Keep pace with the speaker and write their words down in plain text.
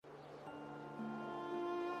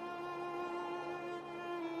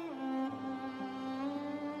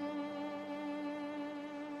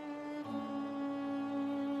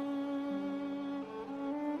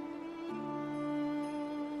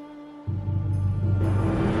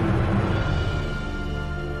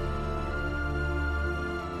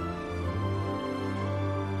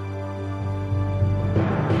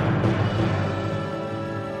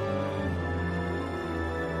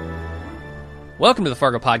Welcome to the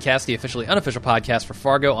Fargo Podcast, the officially unofficial podcast for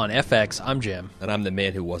Fargo on FX. I'm Jim. And I'm the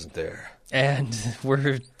man who wasn't there. And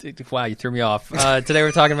wow, you threw me off. Today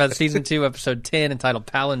we're talking about Season 2, Episode 10, entitled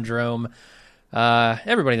Palindrome.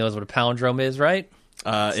 Everybody knows what a palindrome is, right?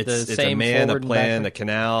 It's a man, a plan, a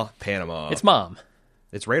canal, Panama. It's Mom.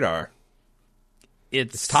 It's Radar.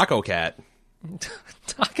 It's Taco Cat.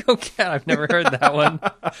 Taco Cat. I've never heard that one.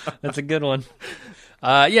 That's a good one.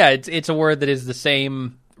 Yeah, it's a word that is the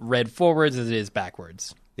same read forwards as it is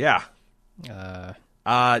backwards. Yeah. So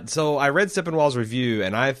I read Sippenwall's review,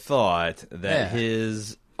 and I thought that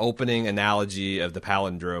his opening analogy of the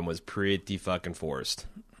palindrome was pretty fucking forced.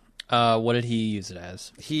 What did he use it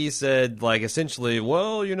as? He said, like, essentially,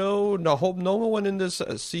 well, you know, no one in this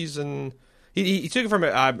season. He took it from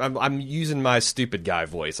I'm using my stupid guy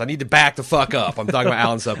voice. I need to back the fuck up. I'm talking about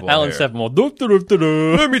Alan Sepinwall. Alan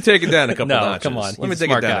Sepinwall. Let me take it down a couple notches. Come on. Let me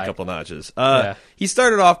take it down a couple notches. He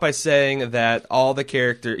started off by saying that all the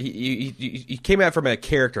character he came out from a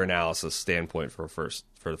character analysis standpoint for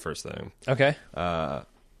the first thing. Okay.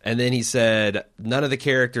 And then he said none of the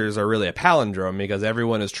characters are really a palindrome because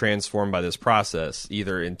everyone is transformed by this process,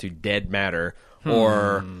 either into dead matter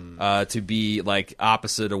or to be like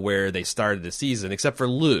opposite of where they started the season, except for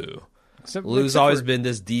Lou. Lou's always been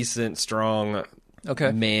this decent, strong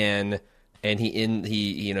man, and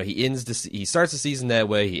he starts the season that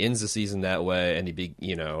way, he ends the season that way, and he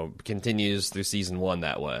continues through season 1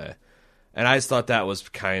 that way. And I just thought that was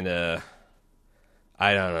kind of,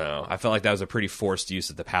 I don't know. I felt like that was a pretty forced use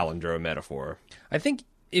of the palindrome metaphor. I think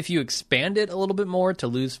if you expand it a little bit more to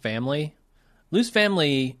Lou's family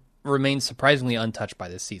remains surprisingly untouched by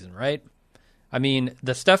this season, right? I mean,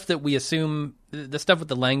 the stuff with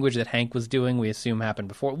the language that Hank was doing, we assume happened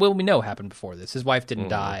before. Well, we know happened before this. His wife didn't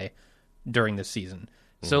die during this season.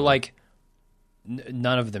 So, like,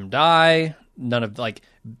 none of them die.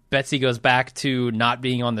 Betsy goes back to not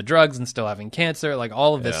being on the drugs and still having cancer. Like,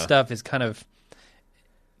 all of this stuff is kind of,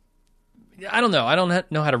 I don't know. I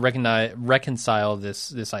don't know how to reconcile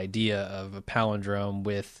this idea of a palindrome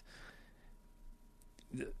with.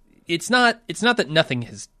 It's not that nothing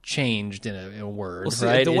has changed in a word,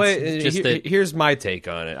 right? Here's my take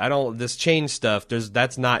on it. This change stuff.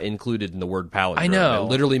 That's not included in the word palindrome. I know. It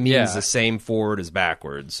literally means the same forward as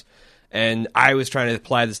backwards. And I was trying to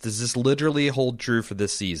apply this. Does this literally hold true for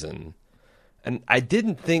this season? And I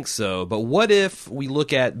didn't think so. But what if we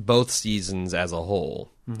look at both seasons as a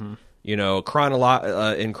whole? Mm-hmm. You know,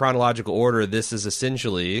 in chronological order, this is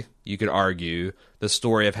essentially, you could argue, the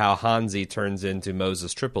story of how Hansi turns into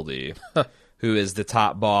Moses Tripoli, who is the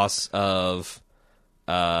top boss of,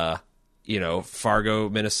 Fargo,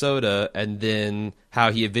 Minnesota, and then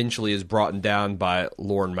how he eventually is brought down by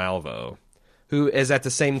Lorne Malvo, who is at the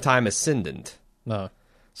same time ascendant. No.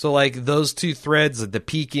 So, like, those two threads, the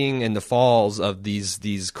peaking and the falls of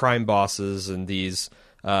these crime bosses and these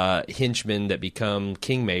henchmen that become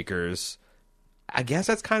kingmakers, I guess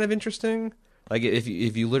that's kind of interesting. Like, if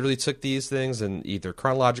you literally took these things in either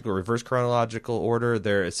chronological or reverse chronological order,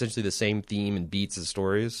 they're essentially the same theme and beats and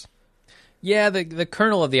stories. Yeah, the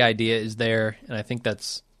kernel of the idea is there, and I think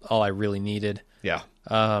that's all I really needed. Yeah.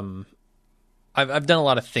 I've done a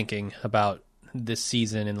lot of thinking about this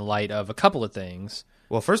season in light of a couple of things.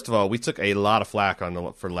 Well, first of all, we took a lot of flack for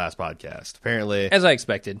the last podcast. Apparently, as I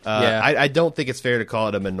expected. I don't think it's fair to call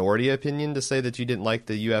it a minority opinion to say that you didn't like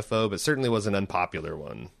the UFO, but certainly was an unpopular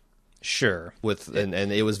one. Sure. And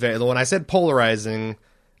it was very, when I said polarizing,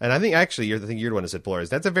 and I think actually you're the one who said polarizing.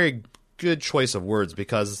 That's a very good choice of words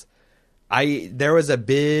because there was a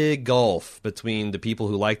big gulf between the people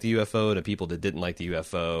who liked the UFO and the people that didn't like the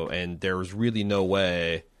UFO, and there was really no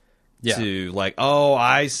way to like, oh,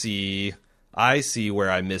 I see where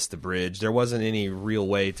I missed the bridge. There wasn't any real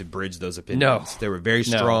way to bridge those opinions. No. They were very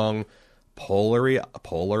strong,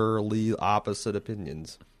 polarly opposite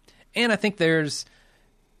opinions. And I think there's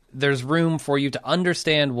room for you to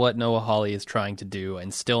understand what Noah Hawley is trying to do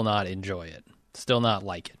and still not enjoy it, still not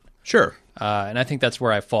like it. Sure. And I think that's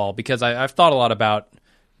where I fall because I've thought a lot about,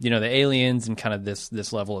 the aliens and kind of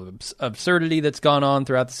this level of absurdity that's gone on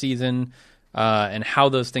throughout the season and how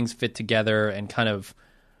those things fit together and kind of,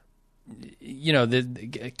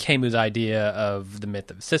 the Camus' idea of the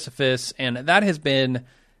myth of Sisyphus. And that has been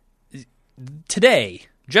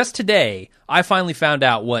just today, I finally found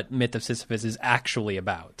out what Myth of Sisyphus is actually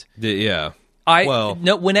about. Yeah.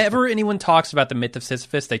 Whenever anyone talks about the Myth of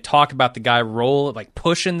Sisyphus, they talk about the guy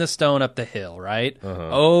pushing the stone up the hill, right?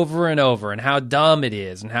 Over and over, and how dumb it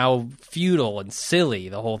is, and how futile and silly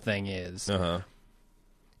the whole thing is.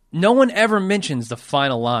 No one ever mentions the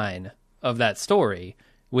final line of that story,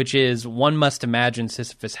 which is, one must imagine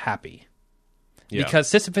Sisyphus happy. Yeah. because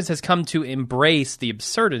Sisyphus has come to embrace the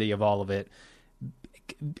absurdity of all of it,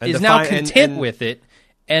 And is now define- content and- with it,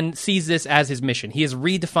 and sees this as his mission. He has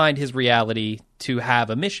redefined his reality to have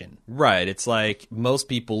a mission. Right. It's like most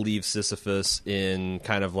people leave Sisyphus in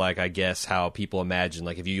kind of like, I guess, how people imagine.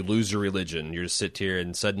 Like if you lose your religion, you just sit here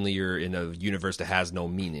and suddenly you're in a universe that has no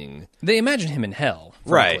meaning. They imagine him in hell,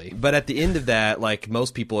 frankly. Right. But at the end of that, like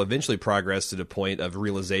most people eventually progress to the point of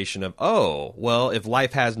realization of, oh, well, if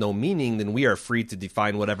life has no meaning, then we are free to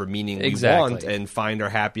define whatever meaning we Exactly. want and find our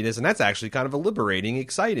happiness. And that's actually kind of a liberating,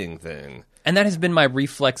 exciting thing. And that has been my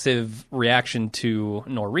reflexive reaction to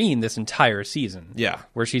Noreen this entire season. Yeah.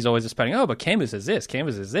 Where she's always spouting, oh, but Camus is this,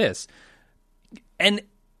 Camus is this. And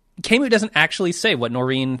Camus doesn't actually say what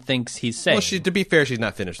Noreen thinks he's saying. Well, to be fair, she's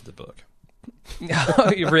not finished the book.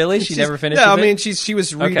 Really? She never finished No, with I mean it? she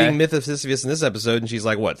was reading Okay. Myth of Sisyphus in this episode, and she's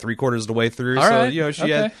like what 3/4 of the way through. All so right. you know she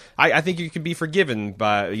Okay. had. I think you could be forgiven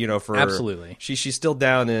by for Absolutely. She's still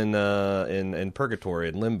down in purgatory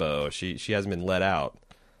in limbo. She hasn't been let out.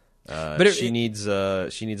 But she needs a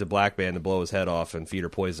black man to blow his head off and feed her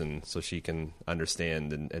poison so she can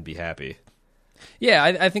understand and be happy. Yeah,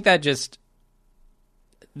 I think that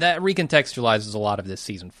recontextualizes a lot of this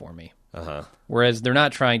season for me. Uh-huh. Whereas they're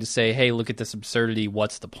not trying to say, hey, look at this absurdity,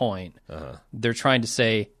 what's the point? Uh-huh. They're trying to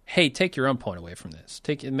say, hey, take your own point away from this.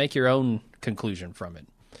 Make your own conclusion from it.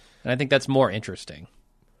 And I think that's more interesting.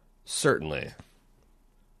 Certainly.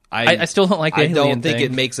 I still don't like the I alien don't think thing.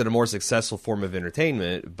 it makes it a more successful form of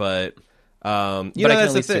entertainment, but I can that's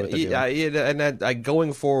at least see what they're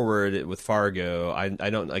going forward with Fargo, I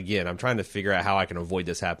don't. Again, I'm trying to figure out how I can avoid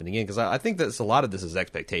this happening again because I think that a lot of this is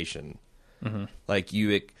expectation. Mm-hmm. Like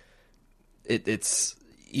it's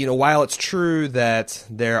while it's true that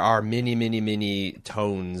there are many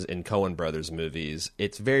tones in Coen Brothers movies,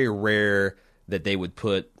 it's very rare that they would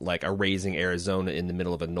put like a Raising Arizona in the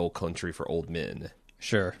middle of a No Country for Old Men.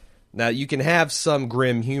 Sure. Now, you can have some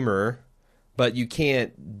grim humor, but you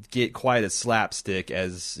can't get quite as slapstick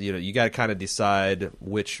as, you got to kind of decide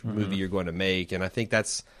which movie you're going to make. And I think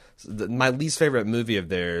that's my least favorite movie of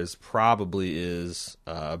theirs probably is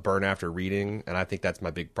Burn After Reading. And I think that's my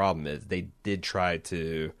big problem is they did try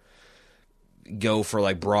to go for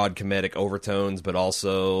like broad comedic overtones, but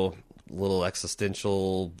also little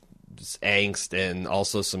existential angst and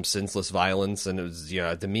also some senseless violence. And it was,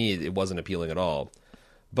 to me, it wasn't appealing at all.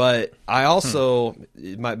 But I also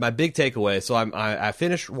my big takeaway. So I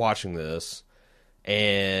finished watching this,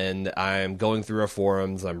 and I'm going through our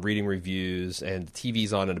forums. I'm reading reviews, and the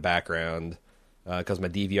TV's on in the background because my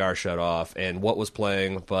DVR shut off. And what was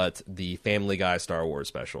playing but the Family Guy Star Wars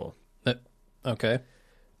special? Okay.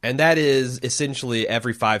 And that is essentially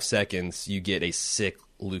every 5 seconds you get a sick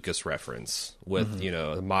Lucas reference with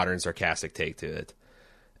a modern sarcastic take to it.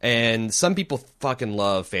 And some people fucking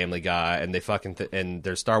love Family Guy, and they fucking and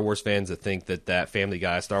they're Star Wars fans that think that Family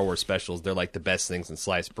Guy Star Wars specials, they're like the best things in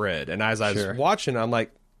sliced bread. And as I was watching, I'm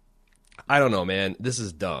like, I don't know, man, this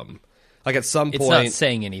is dumb. Like at some point, it's not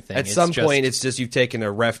saying anything. At some point, it's just you've taken a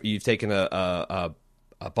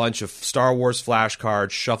bunch of Star Wars flashcards,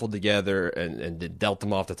 shuffled together, and dealt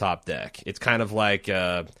them off the top deck. It's kind of like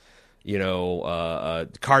Cards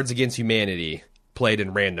Against Humanity played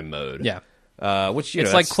in random mode. Yeah. Which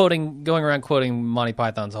it's like going around quoting Monty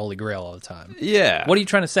Python's Holy Grail all the time. Yeah. What are you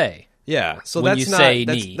trying to say? Yeah. So when that's you not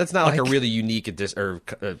say that's not like a really unique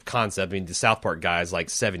concept. I mean, the South Park guys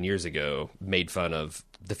like 7 years ago made fun of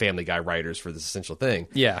the Family Guy writers for this essential thing.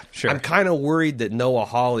 Yeah, sure. I'm kind of worried that Noah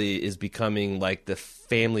Hawley is becoming like the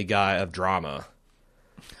Family Guy of drama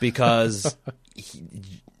because.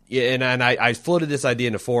 I floated this idea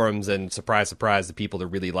into forums, and surprise, surprise, the people that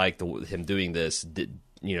really liked him doing this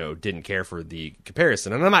didn't care for the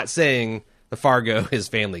comparison. And I'm not saying the Fargo is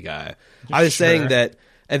Family Guy. I was saying that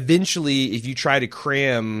eventually, if you try to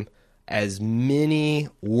cram as many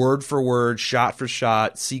word for word, shot for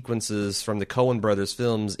shot sequences from the Coen Brothers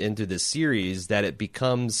films into this series, that it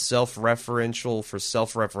becomes self-referential for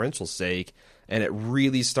self-referential sake, and it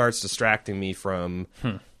really starts distracting me from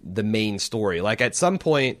the main story. Like at some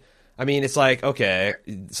point, I mean, it's like, okay,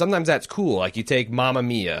 sometimes that's cool. Like you take Mamma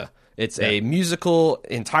Mia. It's a musical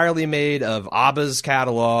entirely made of ABBA's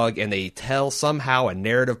catalog, and they tell somehow a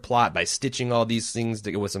narrative plot by stitching all these things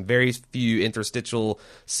with some very few interstitial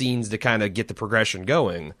scenes to kind of get the progression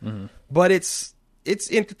going. Mm-hmm. But it's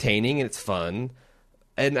entertaining and it's fun.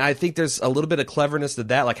 And I think there's a little bit of cleverness to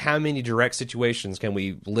that. Like how many direct situations can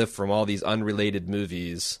we lift from all these unrelated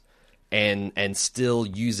movies and still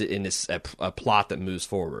use it in a plot that moves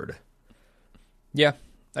forward? Yeah.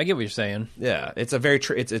 I get what you're saying. Yeah, it's a very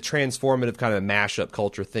it's a transformative kind of mashup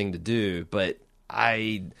culture thing to do, but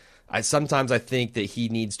I sometimes I think that he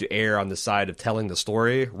needs to err on the side of telling the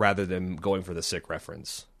story rather than going for the sick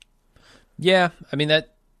reference. Yeah, I mean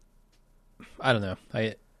that. I don't know.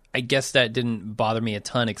 I guess that didn't bother me a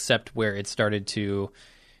ton, except where it started to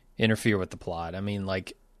interfere with the plot. I mean,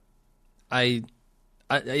 like,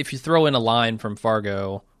 if you throw in a line from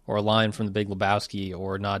Fargo or a line from The Big Lebowski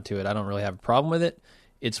or a nod to it, I don't really have a problem with it.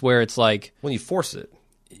 It's where it's like, when you force it.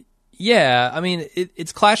 Yeah, I mean,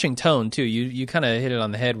 it's clashing tone too. You kind of hit it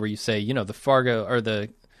on the head where you say, the Fargo or the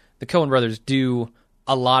Coen brothers do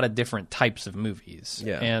a lot of different types of movies,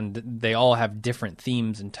 yeah, and they all have different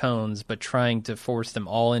themes and tones, but trying to force them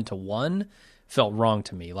all into one felt wrong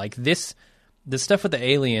to me. Like the stuff with the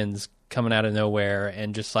aliens coming out of nowhere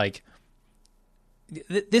and just like,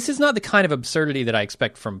 this is not the kind of absurdity that I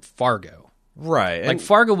expect from Fargo. Right. Like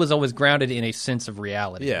Fargo was always grounded in a sense of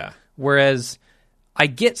reality. Yeah. Whereas I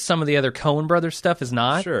get some of the other Coen brothers stuff is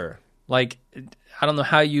not. Sure. Like, I don't know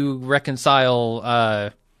how you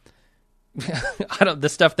reconcile the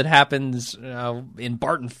stuff that happens in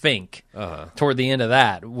Barton Fink toward the end of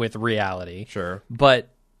that with reality. Sure. But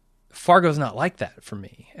Fargo's not like that for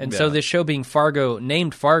me. And so this show being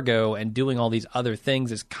named Fargo and doing all these other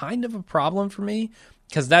things is kind of a problem for me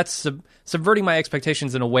because that's subverting my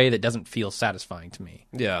expectations in a way that doesn't feel satisfying to me.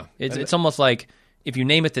 Yeah. It's almost like if you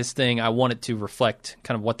name it this thing, I want it to reflect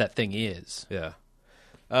kind of what that thing is. Yeah.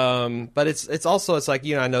 But it's also like,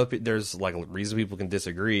 I know there's like a reason people can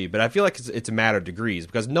disagree, but I feel like it's a matter of degrees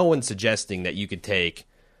because no one's suggesting that you could take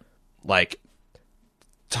like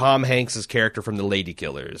Tom Hanks's character from The Lady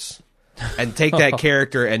Killers and take that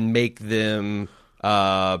character and make them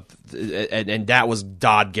and that was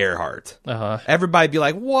Dodd Gerhardt. Everybody'd be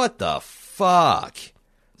like, what the fuck?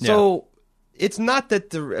 So it's not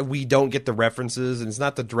that we don't get the references, and it's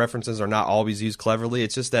not that the references are not always used cleverly.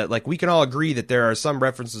 It's just that like we can all agree that there are some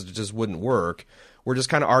references that just wouldn't work. We're just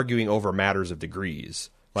kind of arguing over matters of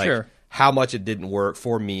degrees. Like how much it didn't work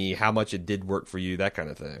for me, how much it did work for you, that kind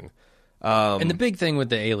of thing. And the big thing with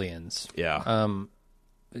the aliens. Yeah.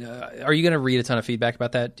 Are you going to read a ton of feedback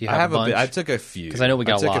about that? Do you have a bunch? I took a few. Because I know we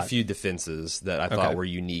got a lot. I took a few defenses that I thought were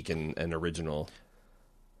unique and original.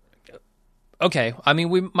 Okay, I mean,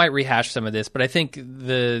 we might rehash some of this, but I think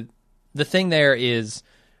the thing there is,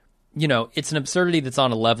 it's an absurdity that's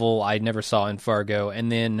on a level I never saw in Fargo,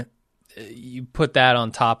 and then you put that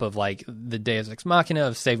on top of like the Deus Ex Machina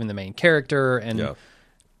of saving the main character,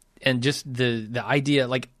 and just the idea.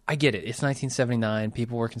 Like, I get it; it's 1979.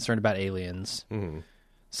 People were concerned about aliens,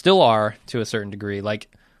 still are to a certain degree.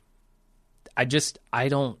 Like, I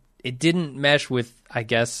don't. It didn't mesh with, I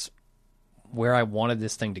guess, where I wanted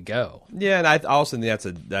this thing to go. Yeah, and I also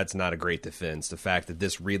think that's not a great defense. The fact that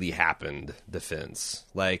this really happened defense.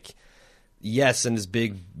 Like, yes, in this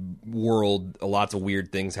big world, lots of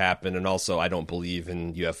weird things happen, and also I don't believe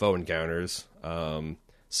in UFO encounters.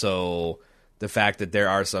 So the fact that there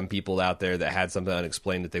are some people out there that had something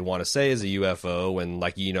unexplained that they want to say is a UFO, and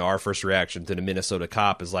like, our first reaction to the Minnesota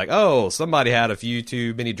cop is like, oh, somebody had a few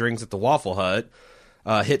too many drinks at the Waffle Hut.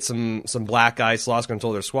 Hit some black ice, lost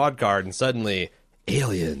control of their squad card, and suddenly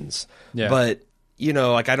aliens. Yeah. But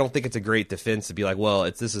like, I don't think it's a great defense to be like, well,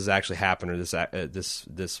 this has actually happened, or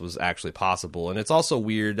this was actually possible. And it's also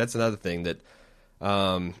weird. That's another thing that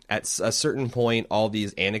at a certain point, all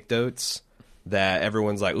these anecdotes that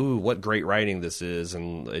everyone's like, ooh, what great writing this is,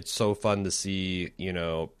 and it's so fun to see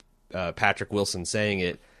Patrick Wilson saying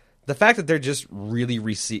it. The fact that they're just really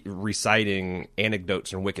reciting anecdotes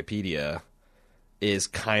from Wikipedia is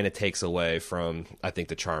kind of takes away from, I think,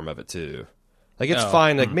 the charm of it too. Like, it's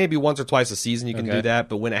fine, like maybe once or twice a season you can do that,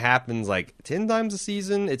 but when it happens like 10 times a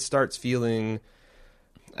season, it starts feeling.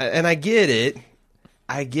 And I get it.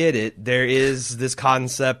 There is this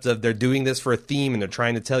concept of they're doing this for a theme, and they're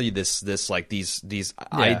trying to tell you this like these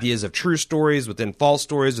ideas of true stories within false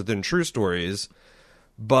stories within true stories.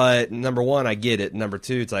 But number one, I get it. Number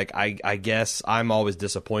two, it's like I guess I'm always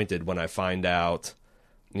disappointed when I find out.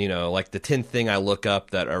 Like the 10th thing I look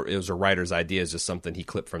up that it was a writer's idea is just something he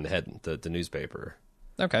clipped from the newspaper.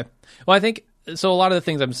 Okay. Well, I think, so a lot of the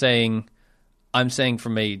things I'm saying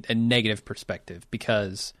from a negative perspective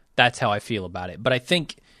because that's how I feel about it. But I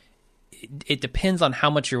think it depends on how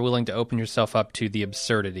much you're willing to open yourself up to the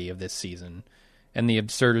absurdity of this season and the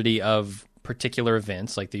absurdity of particular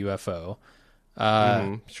events like the UFO.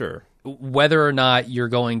 Sure. Whether or not you're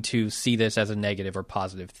going to see this as a negative or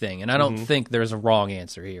positive thing. And I don't think there's a wrong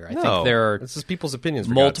answer here. I think there are this is people's opinions,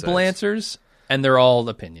 multiple answers, and they're all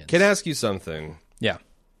opinions. Can I ask you something? Yeah.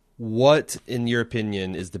 What, in your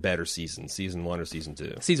opinion, is the better season 1 or season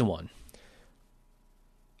 2? Season 1.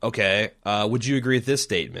 Okay. Would you agree with this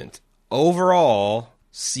statement? Overall,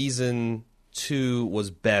 season 2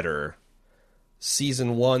 was better.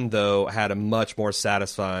 Season 1, though, had a much more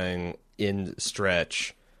satisfying end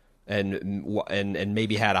stretch and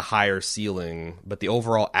maybe had a higher ceiling, but the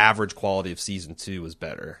overall average quality of Season 2 was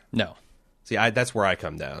better. No. See, that's where I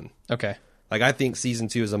come down. Okay. Like, I think Season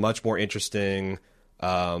 2 is a much more interesting,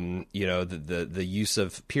 the use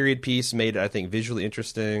of period piece made it, I think, visually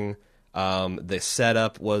interesting. The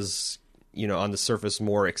setup was, on the surface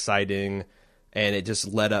more exciting, and it just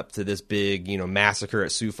led up to this big, massacre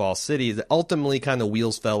at Sioux Falls City that ultimately kind of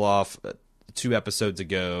wheels fell off 2 episodes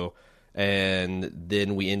ago, and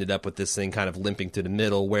then we ended up with this thing kind of limping to the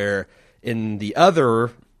middle, where in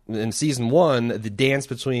Season 1, the dance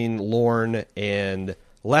between Lorne and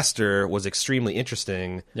Lester was extremely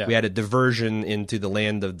interesting. Yeah. We had a diversion into the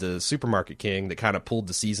land of the Supermarket King that kind of pulled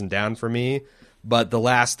the season down for me, but the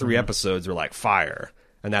last 3 episodes were like fire,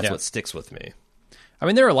 and that's what sticks with me. I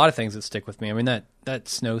mean, there are a lot of things that stick with me. I mean, that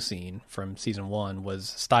snow scene from Season 1 was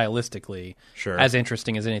stylistically as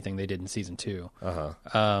interesting as anything they did in Season 2.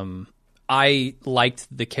 I liked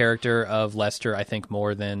the character of Lester, I think,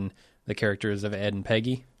 more than the characters of Ed and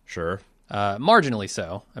Peggy. Sure. Marginally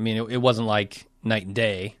so. I mean, it wasn't like night and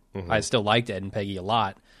day. I still liked Ed and Peggy a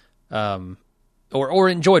lot. Or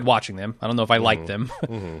enjoyed watching them. I don't know if I liked them.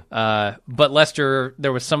 But Lester,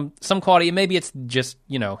 there was some quality, and maybe it's just,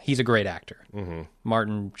 he's a great actor.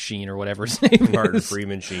 Martin Sheen or whatever his name is. Martin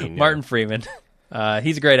Freeman Sheen. Yeah. Martin Freeman.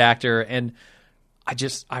 He's a great actor, and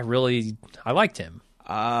I liked him.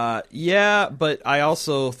 Yeah, but I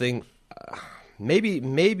also think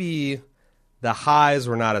maybe the highs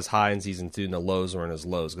were not as high in Season 2 and the lows weren't as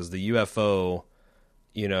lows, because the UFO...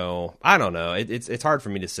 I don't know. It's hard for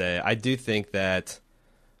me to say. I do think that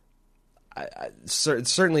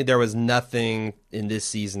certainly there was nothing in this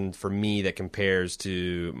season for me that compares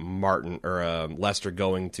to Martin or Lester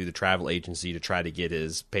going to the travel agency to try to get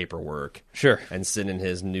his paperwork. Sure. And sending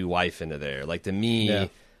his new wife into there. Like, to me,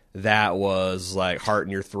 that was like heart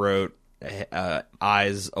in your throat,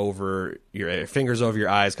 eyes over your fingers over your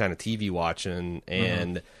eyes, kind of TV watching,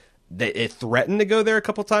 and. It threatened to go there a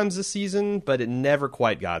couple times this season, but it never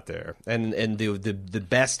quite got there. And the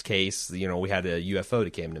best case, we had a UFO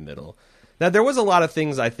that came in the middle. Now, there was a lot of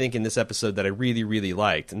things, I think, in this episode that I really, really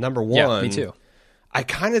liked. Number one, me too. I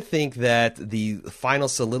kind of think that the final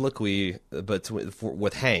soliloquy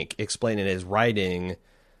with Hank explaining his writing,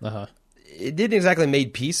 it didn't exactly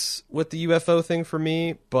make peace with the UFO thing for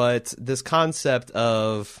me, but this concept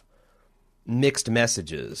of mixed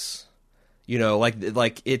messages...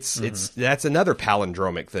 like it's that's another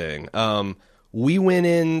palindromic thing. We went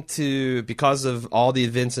into, because of all the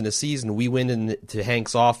events in the season, we went into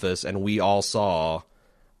Hank's office and we all saw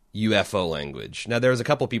UFO language. Now, there was a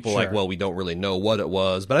couple people like, well, we don't really know what it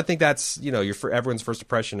was, but I think that's, everyone's first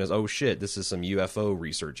impression is, oh shit, this is some UFO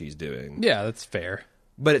research he's doing. Yeah, that's fair.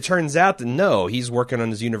 But it turns out that no, he's working on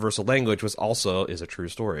his universal language, which also is a true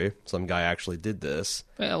story. Some guy actually did this.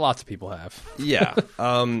 Lots of people have. Yeah.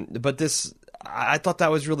 But I thought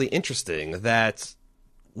that was really interesting, that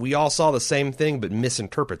we all saw the same thing but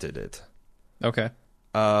misinterpreted it. Okay.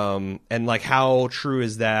 And like, how true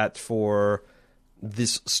is that for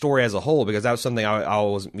this story as a whole? Because that was something I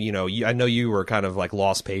was, I know you were kind of like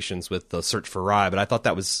lost patience with the search for Rye, but I thought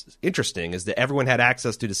that was interesting, is that everyone had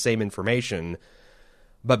access to the same information,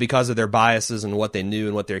 but because of their biases and what they knew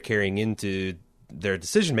and what they're carrying into their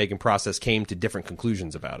decision-making process, came to different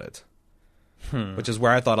conclusions about it. Which is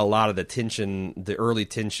where I thought a lot of the tension, the early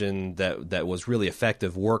tension that was really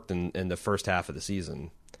effective, worked in the first half of the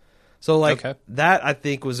season. So, that I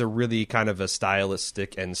think was a really kind of a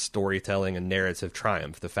stylistic and storytelling and narrative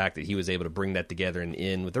triumph. The fact that he was able to bring that together and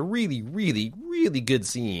end with a really, really, really good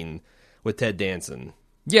scene with Ted Danson.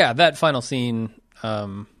 Yeah, that final scene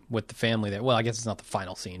with the family there. Well, I guess it's not the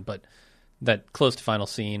final scene, but that close to final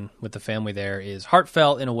scene with the family there is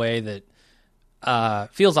heartfelt in a way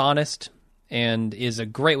that feels honest. And is a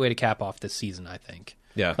great way to cap off this season, I think.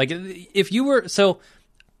 Yeah. Like, if you were... So,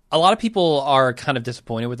 a lot of people are kind of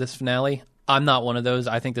disappointed with this finale. I'm not one of those.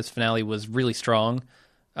 I think this finale was really strong.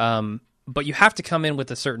 But you have to come in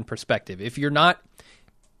with a certain perspective. If you're not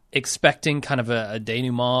expecting kind of a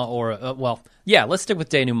denouement or... let's stick with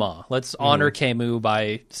denouement. Let's honor Camus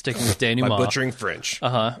by sticking with denouement. By butchering French.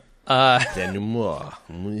 Denouement.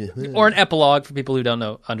 Or an epilogue for people who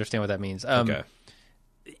don't understand what that means. Okay.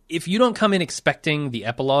 If you don't come in expecting the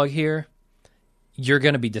epilogue here, you're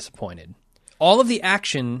going to be disappointed. All of the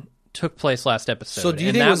action took place last episode. So do you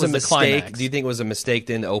and think that it was a the mistake? climax. Do you think it was a mistake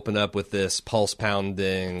then to open up with this pulse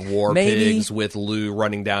pounding war Maybe. pigs with Lou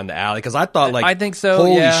running down the alley? Because I thought I think so,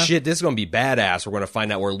 Holy yeah. shit, this is going to be badass. We're going to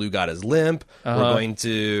find out where Lou got his limp. We're going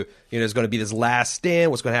to, there's going to be this last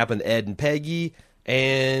stand. What's going to happen to Ed and Peggy?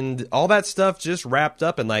 And all that stuff just wrapped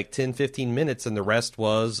up in like 10, 15 minutes, and the rest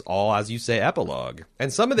was all, as you say, epilogue.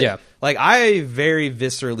 And some of the, I very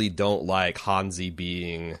viscerally don't like Hansi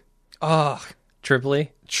being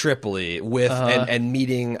Tripoli with and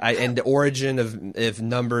meeting and the origin of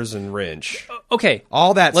Numbers and Wrench. Okay,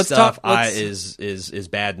 all that stuff let's is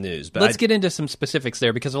bad news. But let's get into some specifics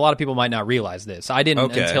there because a lot of people might not realize this. I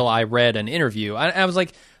didn't until I read an interview. I was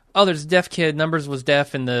like, oh, there's a deaf kid. Numbers was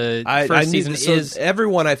deaf in the first season.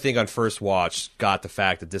 Everyone I think on first watch got the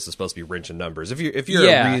fact that this is supposed to be Wrench and Numbers. If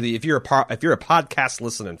you're a podcast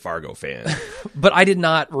listening Fargo fan, but I did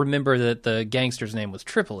not remember that the gangster's name was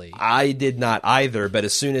Tripoli. I did not either. But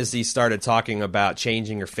as soon as he started talking about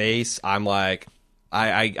changing your face, I'm like,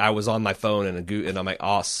 I was on my phone and I'm like,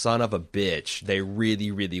 oh, son of a bitch. They really,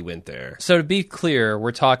 really went there. So to be clear,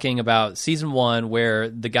 we're talking about season 1 where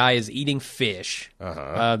the guy is eating fish,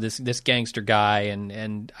 this gangster guy,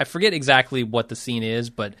 and I forget exactly what the scene is,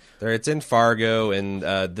 but... It's in Fargo, and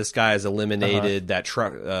this guy is eliminated. That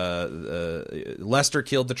truck... Lester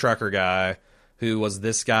killed the trucker guy, who was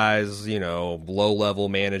this guy's, low-level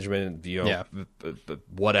management,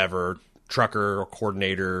 whatever, trucker,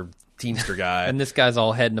 coordinator... Teamster guy. And this guy's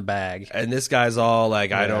all head in a bag. And this guy's all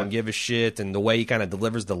like, I don't give a shit. And the way he kind of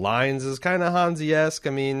delivers the lines is kind of Hansi-esque. I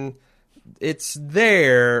mean, it's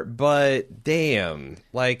there, but damn.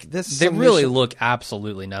 Like, they really look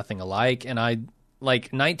absolutely nothing alike. And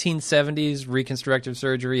 1970s reconstructive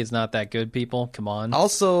surgery is not that good, people. Come on.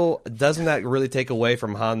 Also, doesn't that really take away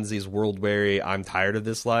from Hansi's world-weary, I'm tired of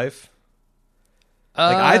this life?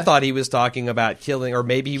 I thought he was talking about killing, or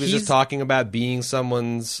maybe he was just talking about being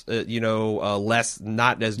someone's, less,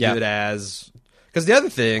 not as good as. Because the other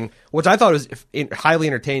thing, which I thought was highly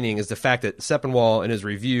entertaining, is the fact that Sepinwall in his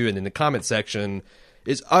review and in the comment section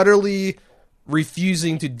is utterly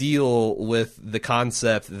refusing to deal with the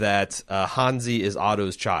concept that Hansi is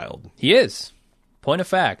Otto's child. He is. Point of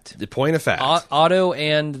fact. The point of fact. Otto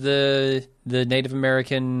and the Native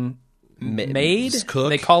American maid, cook.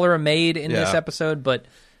 They call her a maid in this episode, but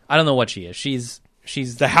I don't know what she is. She's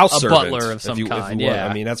the house servant, butler of some kind.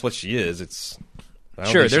 I mean, that's what she is. I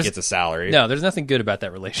don't think she gets a salary. No, there's nothing good about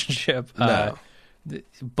that relationship. No.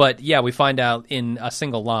 But yeah, we find out in a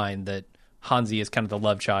single line that Hansi is kind of the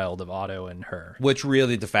love child of Otto and her. Which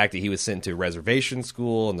really, the fact that he was sent to reservation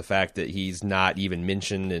school and the fact that he's not even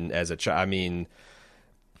mentioned as a child. I mean,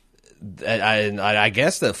 I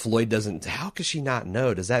guess that Floyd doesn't. How could she not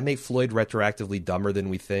know? Does that make Floyd retroactively dumber than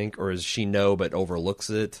we think, or does she know but overlooks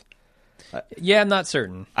it? Yeah, I'm not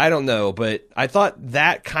certain. I don't know, but I thought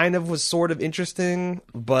that kind of was sort of interesting.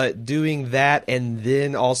 But doing that and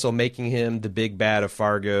then also making him the big bad of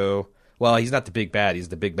Fargo. Well, he's not the big bad. He's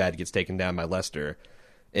the big bad who gets taken down by Lester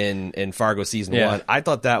in Fargo season 1. I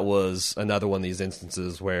thought that was another one of these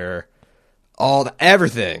instances where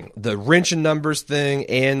everything, the Wrench and Numbers thing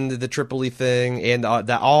and the Tripoli thing and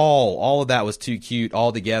all of that was too cute.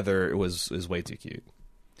 All together, it was way too cute.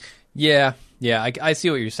 Yeah, I see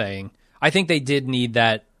what you're saying. I think they did need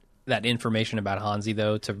that information about Hansi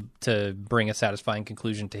though to bring a satisfying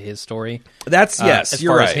conclusion to his story. That's yes, as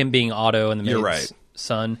you're far right. as him being Otto and the maid's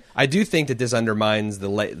son. I do think that this undermines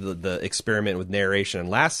the experiment with narration in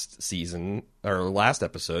last season or last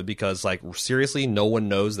episode because seriously, no one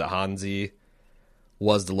knows that Hansi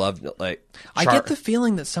was the love. I get the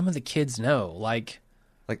feeling that some of the kids know, like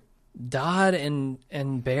Dodd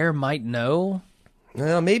and Bear might know.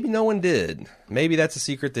 Well, maybe no one did. Maybe that's a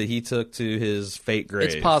secret that he took to his fate grave.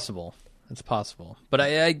 It's possible. But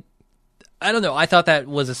I don't know. I thought that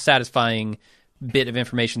was a satisfying bit of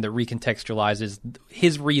information that recontextualizes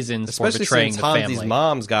his reasons for betraying the family. Especially since Hansi's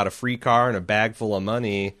mom's got a free car and a bag full of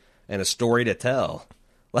money and a story to tell.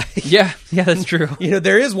 Yeah, that's true.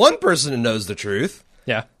 There is one person who knows the truth.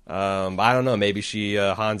 Yeah. I don't know. Maybe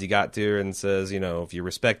Hansi got to her and says, if you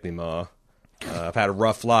respect me, Ma, I've had a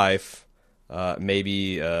rough life.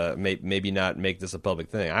 Maybe not make this a public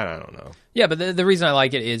thing. I don't know. Yeah, but the reason I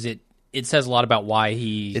like it is it says a lot about why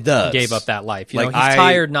he gave up that life. He's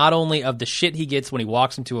tired not only of the shit he gets when he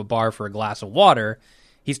walks into a bar for a glass of water,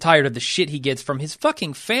 he's tired of the shit he gets from his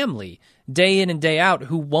fucking family day in and day out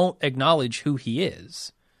who won't acknowledge who he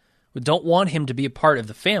is. We don't want him to be a part of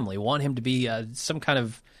the family. Want him to be some kind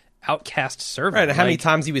of outcast servant. Right, and how many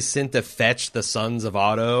times he was sent to fetch the sons of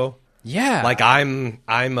Otto? Yeah.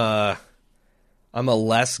 I'm a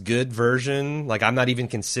less good version. I'm not even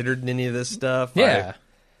considered in any of this stuff. Yeah.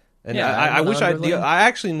 And Yeah, I wish non-religion. I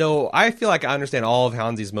actually know. I feel like I understand all of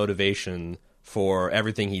Hansi's motivation for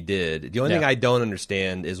everything he did. The only thing Yeah. I don't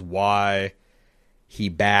understand is why he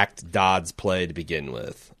backed Dodd's play to begin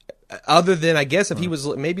with. Other than, I guess, if he was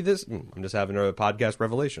maybe this, I'm just having a podcast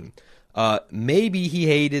revelation. Maybe he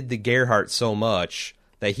hated the Gerhardt so much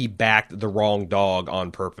that he backed the wrong dog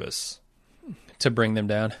on purpose. To bring them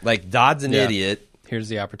down. Like Dodd's an Yeah. idiot. Here's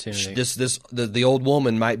the opportunity. The old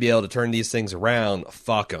woman might be able to turn these things around.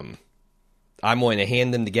 Fuck him. I'm going to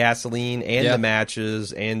hand them the gasoline and Yeah. the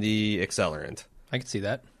matches and the accelerant. I can see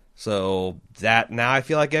that. So that now I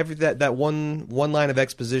feel like that one line of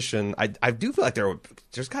exposition, I do feel like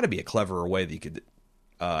there's got to be a cleverer way that you could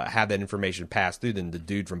have that information passed through than the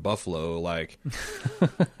dude from Buffalo, like,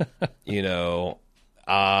 yeah,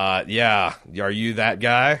 are you that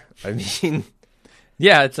guy? I mean,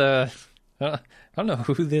 Yeah, it's I don't know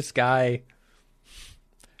who this guy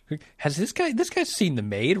has. This guy's seen The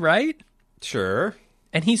Maid, right? sure.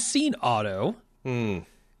 And he's seen Otto.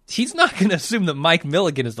 He's not going to assume that Mike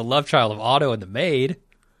Milligan is the love child of Otto and The Maid.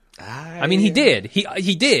 I mean, he did.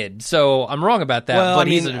 He did. So I'm wrong about that. Well, but I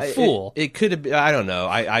he's mean, a fool. It could have been, I don't know.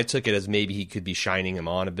 I took it as maybe he could be shining him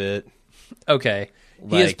on a bit. Okay, he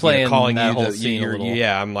Like, is playing calling that you whole the, scene a you're- little.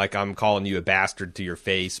 Yeah, I'm calling you a bastard to your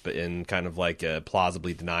face, but in kind of like a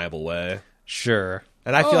plausibly deniable way. Sure.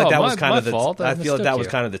 And I feel like that was my kind of the. fault. I feel like mistook that was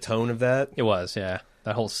you. kind of the tone of that. It was, yeah.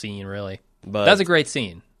 That whole scene, really. But That's a great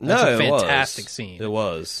scene. That's a it was. fantastic scene. It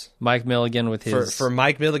was Mike Milligan with his for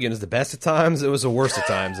Mike Milligan is the best of times. It was the worst of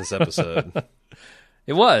times. This episode.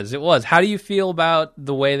 It was. How do you feel about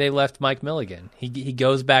the way they left Mike Milligan? He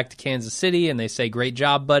goes back to Kansas City and they say, "Great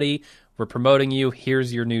job, buddy. We're promoting you.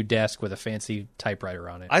 Here's your new desk with a fancy typewriter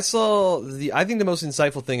on it." I think the most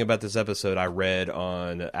insightful thing about this episode I read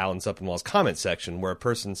on Alan Sepinwall's comment section, where a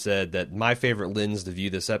person said that my favorite lens to view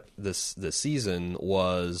this season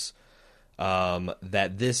was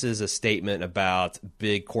that this is a statement about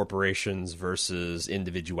big corporations versus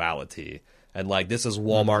individuality. And like this is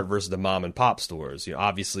Walmart versus the mom and pop stores. You know,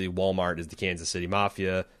 obviously Walmart is the Kansas City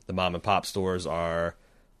Mafia. The mom and pop stores are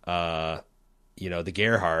the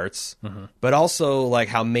Gerhardts, but also like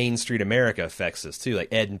how Main Street America affects this too.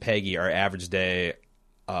 Like Ed and Peggy are average day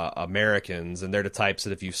Americans, and they're the types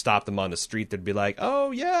that if you stop them on the street, they'd be like,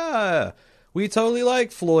 "Oh yeah, we totally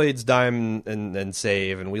like Floyd's Dime and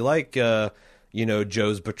Save, and we like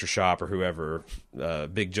Joe's Butcher Shop or whoever,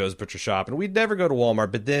 Big Joe's Butcher Shop, and we'd never go to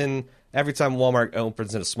Walmart." But then every time Walmart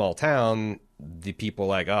opens in a small town, the people are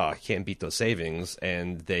like, "Oh, I can't beat those savings,"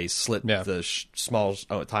 and they slit the small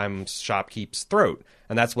time shopkeep's throat.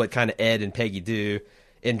 And that's what kind of Ed and Peggy do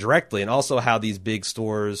indirectly. And also how these big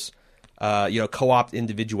stores, co-opt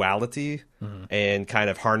individuality and kind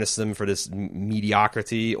of harness them for this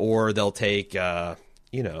mediocrity, or they'll take,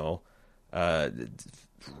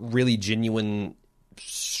 really genuine,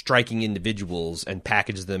 striking individuals and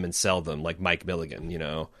package them and sell them, like Mike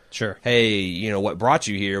Milligan, Sure. Hey, what brought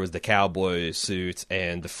you here was the cowboy suit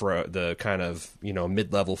and the kind of,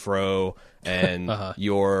 mid-level fro and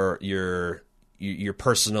your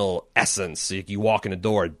personal essence. You walk in the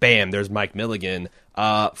door and bam, there's Mike Milligan.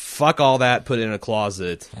 Fuck all that, put it in a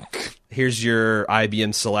closet. Here's your IBM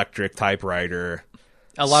Selectric typewriter.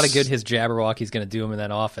 A lot of good his Jabberwocky's going to do him in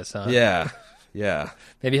that office, huh? Yeah.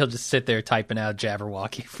 Maybe he'll just sit there typing out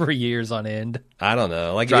Jabberwocky for years on end. I don't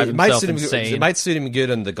know. Like Drive it might himself suit him. insane. It might suit him good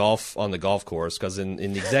on the golf course, because in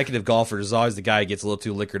the executive golfer, there's always the guy who gets a little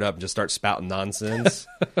too liquored up and just starts spouting nonsense.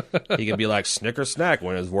 He can be like Snicker Snack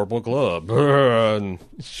when his Warble Club, and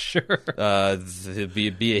Sure. it'd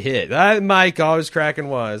be a hit. Mike always cracking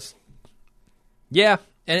wise. Yeah,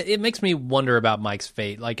 and it makes me wonder about Mike's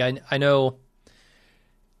fate. Like I know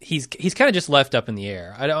he's kind of just left up in the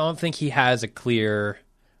air. I don't think he has a clear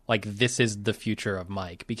like this is the future of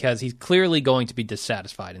Mike, because he's clearly going to be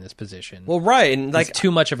dissatisfied in this position. Well, right, and like he's too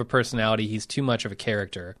much of a personality. He's too much of a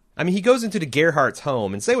character. I mean, he goes into the Gerhardt's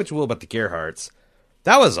home, and say what you will about the Gerhardts,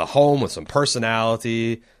 that was a home with some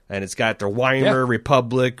personality, and it's got their Weimar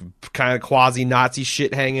Republic kind of quasi-Nazi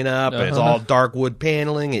shit hanging up, and it's all dark wood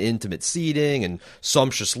paneling and intimate seating and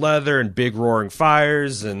sumptuous leather and big roaring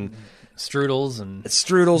fires and Strudels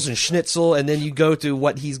and schnitzel, and then you go to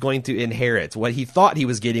what he's going to inherit. What he thought he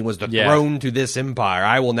was getting was the throne to this empire.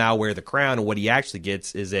 I will now wear the crown, and what he actually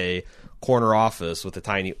gets is a corner office with a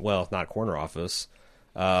tiny, well, not a corner office,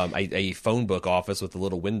 a phone book office with a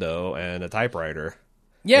little window and a typewriter.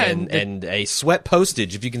 Yeah, and a sweat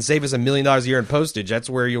postage. If you can save us $1 million a year in postage,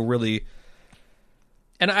 that's where you'll really.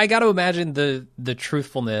 And I got to imagine the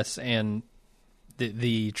truthfulness and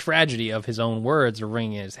the tragedy of his own words are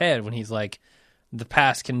ringing in his head when he's like, the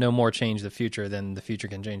past can no more change the future than the future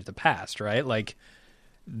can change the past, right? Like,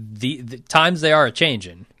 the times they are a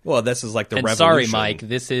changing. Well, this is like the And revolution. sorry, Mike,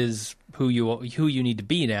 this is who you need to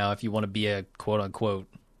be now if you want to be a quote unquote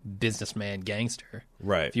businessman gangster.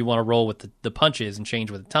 Right. If you want to roll with the punches and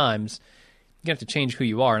change with the times, you're gonna have to change who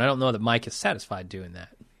you are. And I don't know that Mike is satisfied doing that.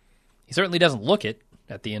 He certainly doesn't look it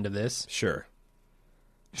at the end of this. Sure.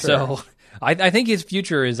 So I think his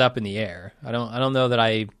future is up in the air. I don't know that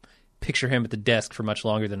I picture him at the desk for much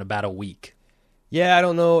longer than about a week. Yeah, I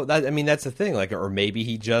don't know. That's the thing. Like, or maybe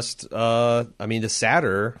he just. The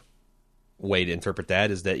sadder way to interpret that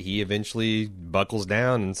is that he eventually buckles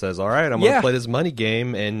down and says, "All right, I'm going to play this money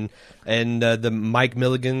game." And the Mike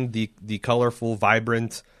Milligan, the colorful,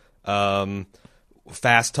 vibrant,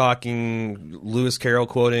 fast talking, Lewis Carroll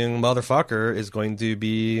quoting motherfucker is going to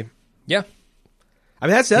be. Yeah. I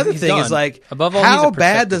mean, that's the other He's thing gone. is like, Above all, how he's a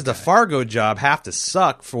bad does the perceptive guy. Fargo job have to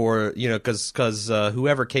suck for, because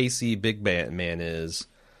whoever Casey Big Man is,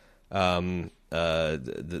 the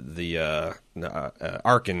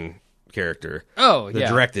Arkin character, Oh, that yeah.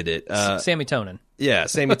 directed it. Sammy Tonin. Yeah,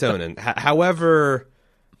 Sammy Tonin. However,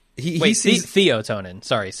 he sees Theo Tonin.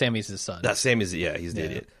 Sorry, Sammy's his son. Sammy's he's the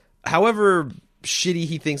idiot. However shitty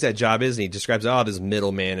he thinks that job is, and he describes all this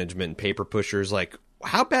middle management and paper pushers, like.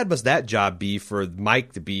 How bad must that job be for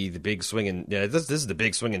Mike to be the big swinging? Yeah, this is the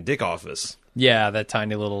big swinging dick office. Yeah, that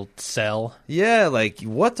tiny little cell. Yeah, like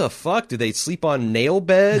what the fuck? Do they sleep on nail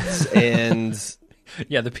beds and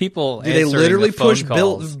Yeah, the people. do they answering literally the phone push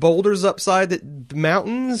calls. boulders upside the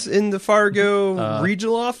mountains in the Fargo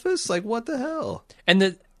regional office? Like what the hell?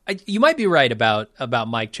 And you might be right about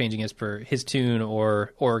Mike changing his tune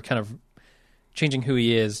or kind of changing who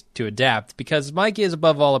he is to adapt, because Mike is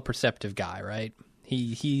above all a perceptive guy, right?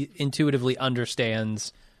 He intuitively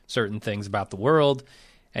understands certain things about the world,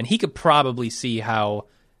 and he could probably see how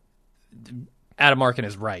Adam Arkin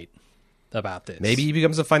is right about this. Maybe he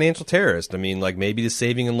becomes a financial terrorist. I mean, like maybe the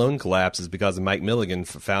saving and loan collapse is because of Mike Milligan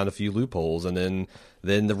found a few loopholes, and then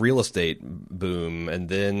the real estate boom, and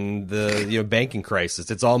then the banking crisis.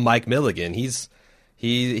 It's all Mike Milligan.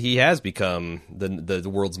 He has become the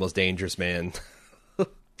world's most dangerous man.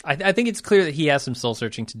 I think it's clear that he has some soul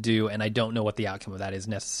searching to do, and I don't know what the outcome of that is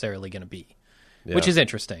necessarily going to be, which is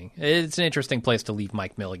interesting. It's an interesting place to leave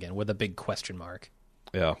Mike Milligan with a big question mark.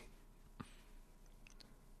 Yeah.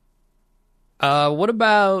 What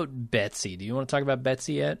about Betsy? Do you want to talk about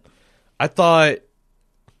Betsy yet? I thought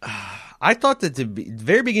that the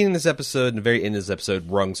very beginning of this episode and the very end of this episode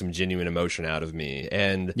wrung some genuine emotion out of me.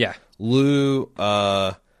 And Yeah. Lou's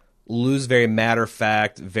very matter of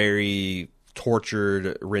fact, very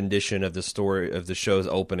tortured rendition of the story of the show's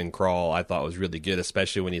opening crawl, I thought was really good,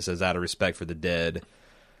 especially when he says, "Out of respect for the dead,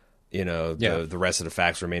 the rest of the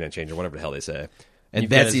facts remain unchanged," or whatever the hell they say. And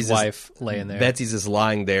You've got Betsy's his wife laying there. Betsy's just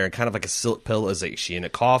lying there, and kind of like a silk pillow. Is like, she in a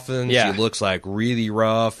coffin? Yeah. She looks like really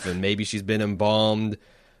rough, and maybe she's been embalmed.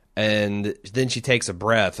 And then she takes a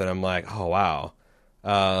breath, and I'm like, oh wow.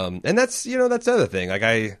 And that's the other thing. Like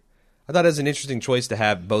I thought it was an interesting choice to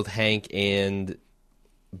have both Hank and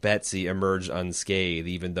Betsy emerge unscathed,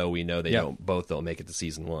 even though we know they both don't make it to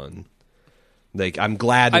season 1. Like, I'm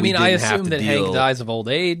glad that we didn't I have assume to that deal. Hank dies of old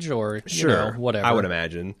age or whatever. I would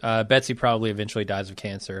imagine. Betsy probably eventually dies of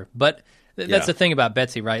cancer. But that's the thing about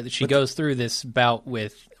Betsy, right? That she goes through this bout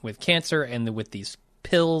with cancer and with these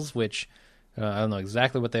pills, which I don't know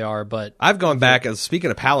exactly what they are, but I've gone back,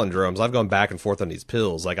 speaking of palindromes, I've gone back and forth on these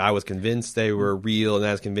pills. Like, I was convinced they were real, and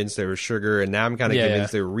I was convinced they were sugar, and now I'm kind of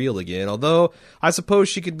convinced they were real again. Although, I suppose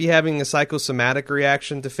she could be having a psychosomatic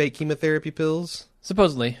reaction to fake chemotherapy pills.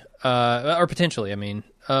 supposedly, or potentially. I mean,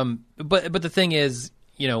 but the thing is,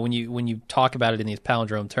 when you talk about it in these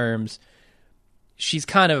palindrome terms, she's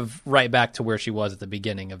kind of right back to where she was at the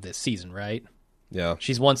beginning of this season, right? Yeah.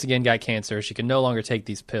 She's once again got cancer. She can no longer take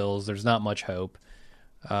these pills. There's not much hope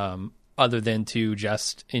other than to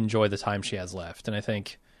just enjoy the time she has left. And I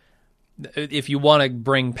think if you want to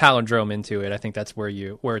bring palindrome into it, I think that's where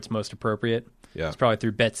it's most appropriate. Yeah. It's probably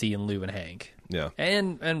through Betsy and Lou and Hank. Yeah.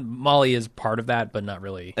 And Molly is part of that, but not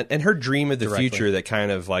really. And her dream of the directly. future that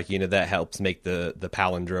kind of like, that helps make the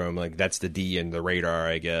palindrome, like that's the D in the radar,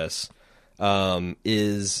 I guess,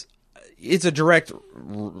 it's a direct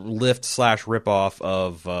lift / ripoff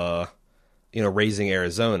of, Raising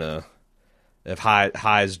Arizona, of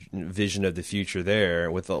High's vision of the future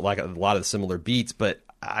there with like a lot of similar beats, but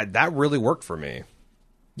that really worked for me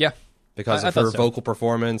Yeah. because I of her thought so. vocal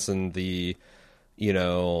performance and the,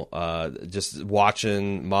 just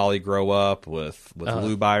watching Molly grow up with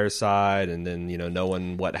Lou by her side, and then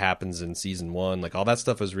knowing what happens in season 1, like all that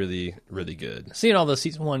stuff was really, really good. Seeing all those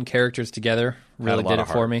season 1 characters together really lot did of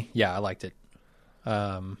it for heart. me. Yeah, I liked it.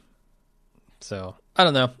 So I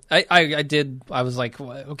don't know. I was like,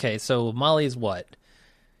 okay, so Molly is what?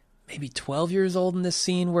 Maybe 12 years old in this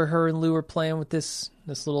scene where her and Lou are playing with this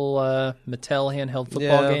little Mattel handheld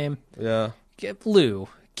football game. Yeah. Lou,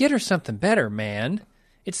 get her something better, man.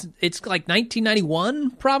 It's like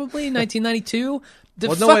 1991, probably 1992.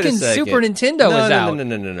 The fucking Super Nintendo is out.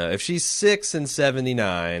 No. If she's 6 in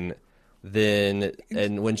 79, then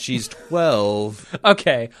and when she's 12,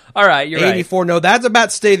 okay, all right, you're 84. Right. No, that's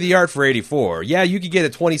about state of the art for 84. Yeah, you could get a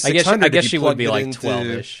 2600. I guess she would be like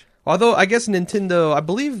 12ish. Although I guess Nintendo, I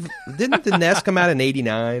believe, didn't the NES come out in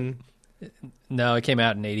 89? No, it came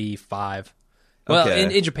out in 85. Well,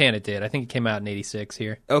 Okay. in Japan it did. I think it came out in 86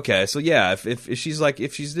 here. Okay, so yeah, if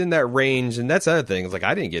she's in that range, and that's the other thing. It's like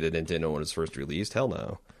I didn't get a Nintendo when it was first released. Hell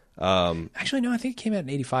no. Actually, no, I think it came out in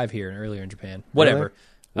 85 here and earlier in Japan. Whatever.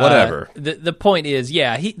 Really? Whatever. The point is,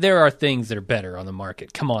 yeah, there are things that are better on the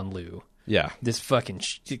market. Come on, Lou. Yeah. This fucking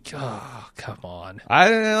come on.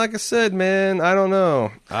 Like I said, man, I don't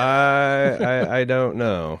know. I don't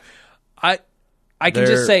know. I can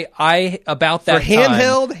just say about that for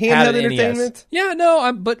handheld time, had an entertainment. NES. Yeah,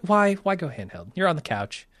 no, but why go handheld? You're on the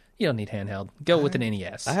couch. You don't need handheld. Go with an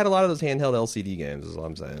NES. I had a lot of those handheld LCD games. Is what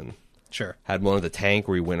I'm saying. Sure. Had one of the tank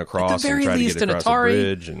where you went across At the and very tried least, to get across a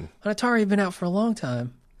bridge. And An Atari had been out for a long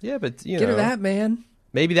time. yeah, but Get her that, man.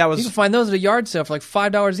 maybe that was You can find those at a yard sale for like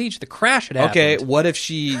 $5 each. The crash had happened. okay. What if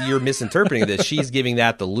you're misinterpreting this? She's giving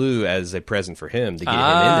that to Lou as a present for him to get him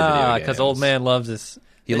into video games. Because old man loves this.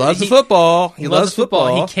 He loves the football. He loves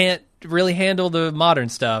football. He can't really handle the modern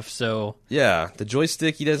stuff, so Yeah, the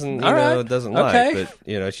joystick he doesn't All right. doesn't Okay. like,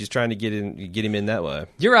 but she's trying to get him in that way.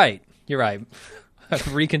 you're right. I've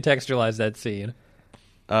recontextualized that scene.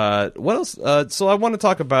 What else? So I want to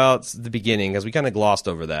talk about the beginning because we kind of glossed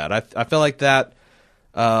over that. I felt like that.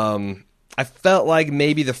 I felt like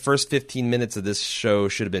maybe the first 15 minutes of this show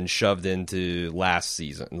should have been shoved into last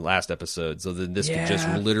episode, so that this could just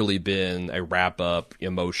literally been a wrap up,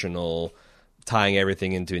 emotional, tying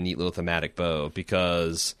everything into a neat little thematic bow.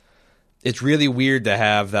 Because it's really weird to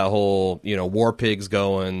have that whole war pigs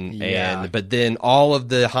going, but then all of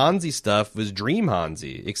the Hansi stuff was Dream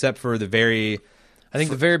Hansi, except for the very. I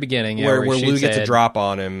think the very beginning, where he Lou shoots gets Ed. a drop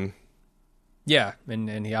on him. Yeah,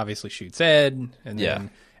 and he obviously shoots Ed, and then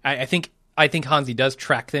I think Hansi does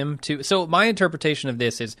track them to. So my interpretation of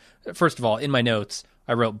this is, first of all, in my notes,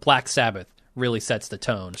 I wrote Black Sabbath really sets the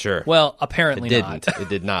tone. Sure. Well, apparently It didn't. not. It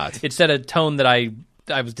did not. It set a tone that I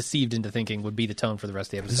was deceived into thinking would be the tone for the rest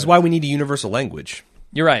of the episode. This is why we need a universal language.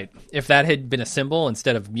 You're right. If that had been a symbol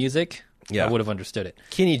instead of music, Yeah. I would have understood it.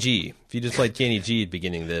 Kenny G. If you just played Kenny G at the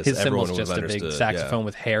beginning of this, His everyone symbol's would just have a understood. big saxophone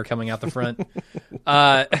with hair coming out the front.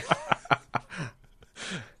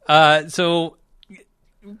 So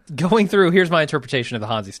going through, here's my interpretation of the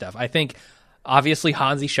Hansi stuff. I think obviously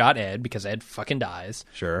Hansi shot Ed because Ed fucking dies.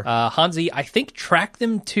 Sure. Hansi, I think, tracked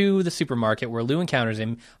them to the supermarket where Lou encounters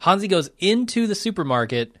him. Hansi goes into the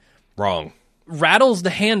supermarket, Wrong. rattles the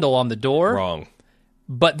handle on the door, Wrong.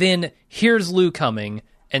 but then hears Lou coming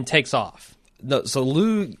and takes off. No,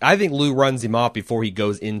 so I think Lou runs him off before he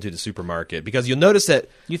goes into the supermarket, because you'll notice that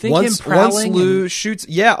You think once him prowling Lou shoots,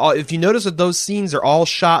 if you notice that those scenes are all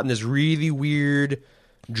shot in this really weird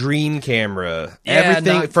dream camera. Yeah,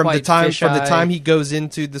 Everything not from the quite time fisheye. he goes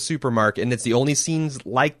into the supermarket, and it's the only scenes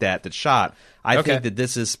like that's shot. I Okay. think that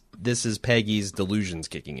this is Peggy's delusions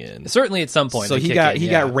kicking in. Certainly at some point. So they he kick got in, he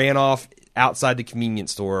yeah. got ran off outside the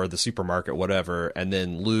convenience store or the supermarket, whatever, and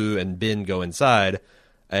then Lou and Ben go inside,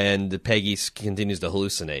 and Peggy continues to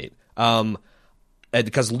hallucinate. And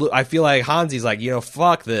because I feel like Hansi's like,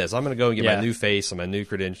 fuck this, I'm gonna go and get Yeah. my new face and my new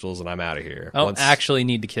credentials, and I'm out of here. I don't actually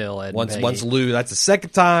need to kill Ed and Peggy. Once Lou, that's the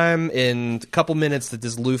second time in a couple minutes that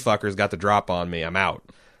this Lou fucker's got the drop on me. I'm out.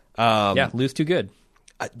 Yeah, Lou's too good.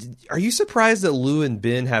 Are you surprised that Lou and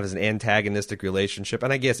Ben have an antagonistic relationship?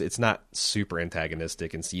 And I guess it's not super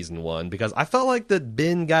antagonistic in season 1, because I felt like that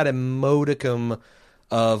Ben got a modicum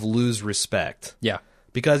of Lou's respect. Yeah.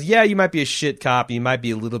 Because, you might be a shit cop, you might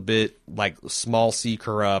be a little bit, like, small C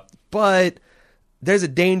corrupt, but there's a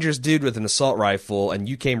dangerous dude with an assault rifle, and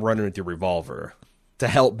you came running with your revolver to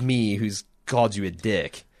help me, who's called you a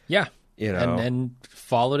dick. Yeah. You know. And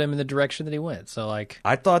followed him in the direction that he went. So, like...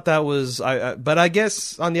 I thought that was... but I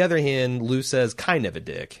guess, on the other hand, Lou says kind of a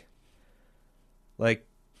dick. Like,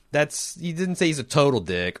 he didn't say he's a total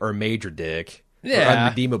dick or a major dick or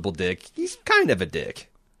unredeemable dick. He's kind of a dick.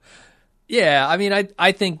 Yeah, I mean,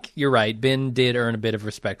 I think you're right. Ben did earn a bit of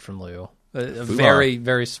respect from Lou. A very,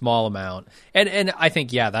 very small amount. And I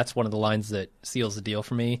think, that's one of the lines that seals the deal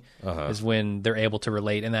for me, is when they're able to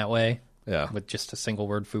relate in that way. Yeah. With just a single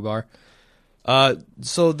word, foobar.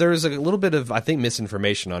 So there's a little bit of, I think,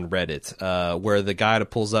 misinformation on Reddit, where the guy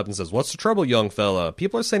pulls up and says, "What's the trouble, young fella?"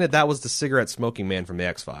 People are saying that was the cigarette smoking man from the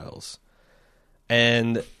X-Files.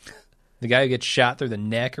 And The guy who gets shot through the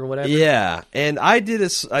neck or whatever? yeah, and I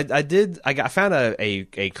found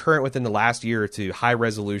a current within the last year or two, high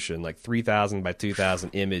resolution, like 3,000 by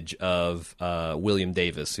 2,000 image of William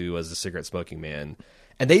Davis, who was the cigarette smoking man.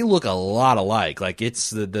 And they look a lot alike. Like,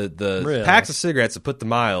 it's the Really? packs of cigarettes that put the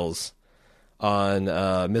miles on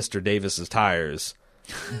Mr. Davis's tires.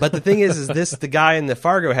 But the thing is the guy in the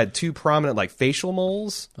Fargo had two prominent, like, facial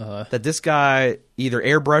moles that this guy either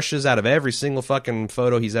airbrushes out of every single fucking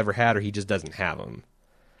photo he's ever had, or he just doesn't have them.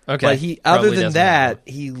 Okay. But other Probably than doesn't have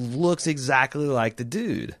that, he looks exactly like the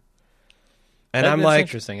dude. And That's I'm like,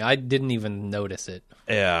 interesting. I didn't even notice it.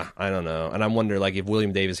 yeah, I don't know. And I'm wondering, like, if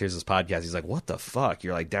William Davis hears this podcast, he's like, what the fuck?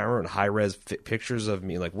 You're like downloading high-res pictures of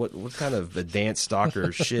me? Like, what kind of advanced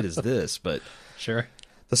stalker shit is this? But Sure.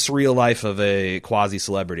 the surreal life of a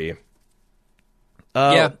quasi-celebrity.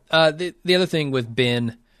 The other thing with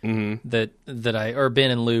Ben Mm-hmm.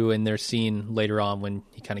 Ben and Lou in their scene later on when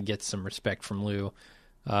he kind of gets some respect from Lou,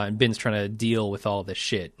 and Ben's trying to deal with all this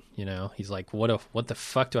shit. You know, he's like, "What the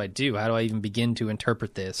fuck do I do? How do I even begin to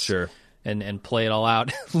interpret this?" Sure. And play it all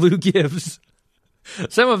out. Lou gives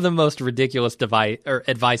some of the most ridiculous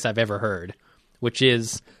advice I've ever heard, which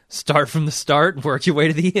is start from the start, work your way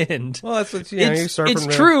to the end. Well, that's what you start it's from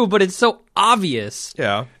there. true, but it's so obvious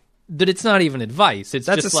Yeah. that it's not even advice. That's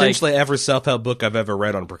just essentially every self-help book I've ever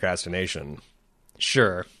read on procrastination.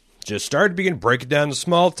 sure. Just start at the beginning, break it down to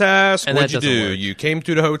small tasks. And What'd that you doesn't do? work. You came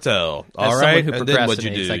to the hotel. All As right. someone who And then what'd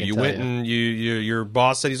you procrastinates, do? I can You tell went you. and your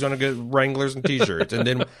boss said he's going to get Wranglers and T-shirts. And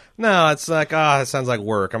then, no, it's like, it sounds like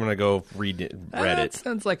work. I'm going to go read That Reddit.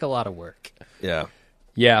 sounds like a lot of work. Yeah.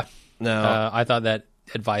 Yeah. No. I thought that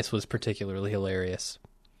advice was particularly hilarious.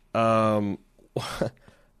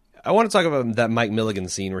 I want to talk about that Mike Milligan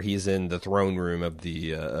scene where he's in the throne room of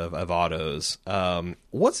the of Otto's.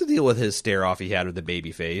 What's the deal with his stare off he had with the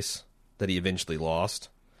baby face that he eventually lost?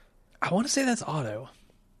 I want to say that's Otto.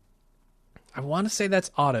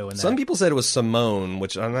 In Some that. people said it was Simone,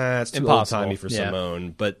 which that's too old Impossible, timey for yeah.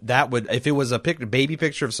 Simone. But that would, if it was a baby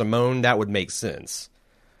picture of Simone, that would make sense.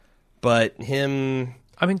 But him,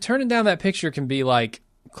 I mean, turning down that picture can be like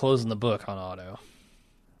closing the book on Otto.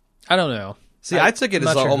 I don't know. see, I took it I'm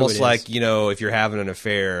as not sure who almost it is. like, if you're having an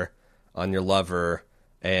affair on your lover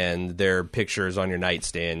and their pictures on your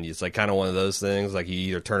nightstand, it's like kind of one of those things. Like you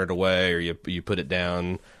either turn it away or you put it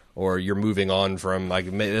down, or you're moving on from, like,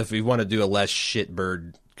 if you want to do a less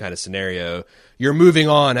shitbird kind of scenario, you're moving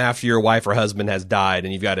on after your wife or husband has died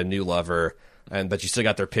and you've got a new lover, but you still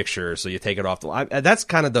got their picture, so you take it off that's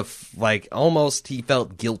kind of almost he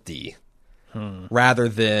felt guilty. Rather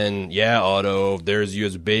than, yeah, Otto, there's you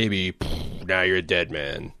as a baby, now you're a dead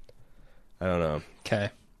man. I don't know. Okay.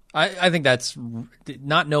 I think that's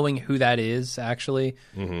not knowing who that is, actually,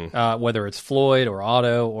 whether it's Floyd or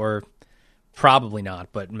Otto or probably not,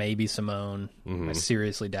 but maybe Simone. I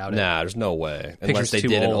seriously doubt it. Nah, there's no way. Picture's Unless they too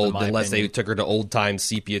did old, in my unless they opinion. took her to old time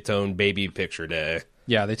sepia tone baby picture day.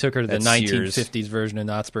 Yeah, they took her to the At Sears. 1950s version of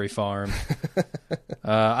Knott's Berry Farm.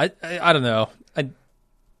 I don't know.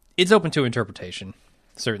 It's open to interpretation,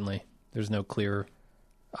 certainly. There's no clear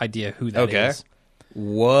idea who that Okay. is.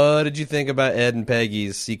 What did you think about Ed and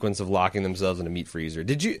Peggy's sequence of locking themselves in a meat freezer?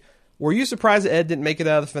 Were you surprised that Ed didn't make it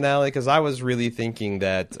out of the finale? Because I was really thinking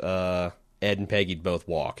that Ed and Peggy'd both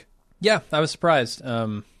walk. Yeah, I was surprised.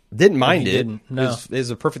 Didn't mind he it. didn't, no. It was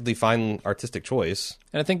a perfectly fine artistic choice.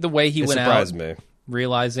 And I think the way he It went surprised out, me.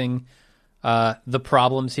 realizing the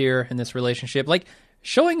problems here in this relationship, like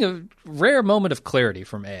showing a rare moment of clarity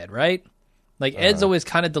from Ed, right? Like Ed's always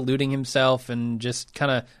kind of deluding himself and just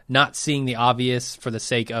kind of not seeing the obvious for the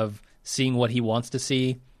sake of seeing what he wants to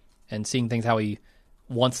see and seeing things how he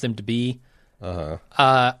wants them to be.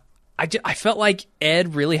 I felt like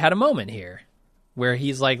Ed really had a moment here where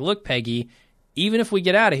he's like, look, Peggy, even if we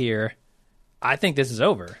get out of here, I think this is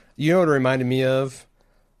over. You know what it reminded me of?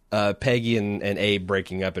 Peggy and Abe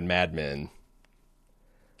breaking up in Mad Men.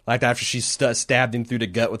 Like after she stabbed him through the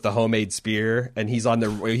gut with the homemade spear, and he's on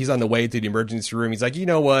the way to the emergency room. He's like, you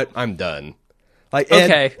know what? I'm done. Like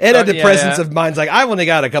Ed, Okay. Ed had the Yeah, presence yeah. of mind. Like, I've only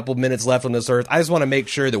got a couple minutes left on this earth. I just want to make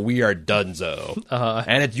sure that we are donezo.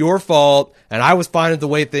 And it's your fault. And I was fine with the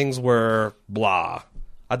way things were. Blah.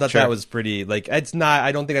 I thought Sure. that was pretty. Like, it's not.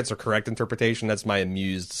 I don't think that's a correct interpretation. That's my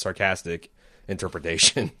amused, sarcastic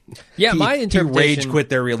interpretation. Yeah, my He interpretation. rage quit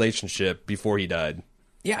their relationship before he died.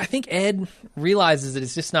 Yeah, I think Ed realizes that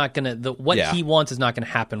it's just not gonna. What Yeah. he wants is not gonna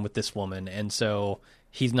happen with this woman, and so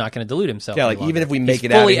he's not going to delude himself. Yeah, any like longer. even if we make He's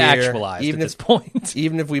it out of fully here, actualized even at this point.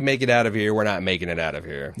 even if we make it out of here, we're not making it out of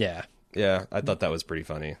here. Yeah. Yeah, I thought that was pretty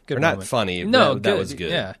funny. Good or not moment. funny, No, but that was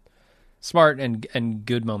good. Yeah. Smart and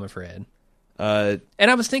good moment for Ed. Uh,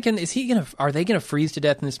 And I was thinking, are they gonna freeze to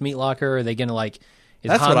death in this meat locker? Or are they gonna like?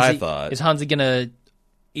 That's what I thought. Is Hansi gonna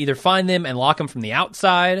either find them and lock them from the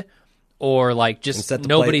outside, or like just set the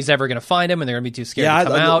nobody's ever gonna find them and they're gonna be too scared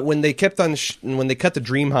to come out? when they kept on when they cut the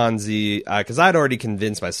Dream Hansi, because I'd already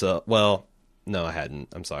convinced myself. Well, no, I hadn't.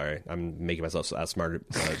 I'm sorry. I'm making myself smarter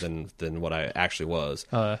than what I actually was.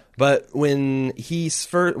 But when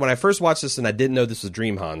when I first watched this and I didn't know this was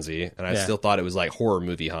Dream Hansi, and I still thought it was like horror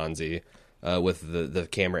movie Hansi. With the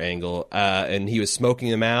camera angle, and he was smoking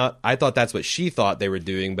them out. I thought that's what she thought they were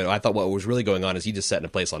doing, but I thought what was really going on is he just setting a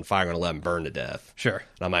place on fire and let him burn to death. Sure.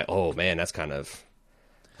 And I'm like, oh man, that's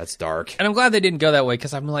dark. And I'm glad they didn't go that way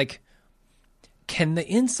because I'm like, can the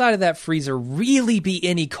inside of that freezer really be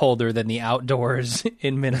any colder than the outdoors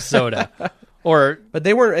in Minnesota? But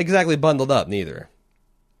they weren't exactly bundled up neither,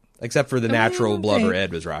 except for the natural blubber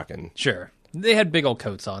Ed was rocking. Sure, they had big old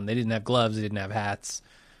coats on. They didn't have gloves. They didn't have hats.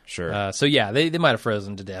 Sure. So yeah, they might have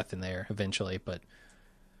frozen to death in there eventually, but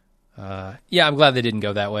yeah, I'm glad they didn't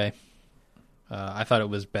go that way. I thought it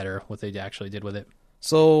was better what they actually did with it.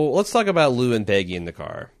 So let's talk about Lou and Peggy in the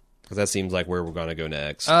car, because that seems like where we're going to go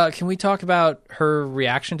next. Can we talk about her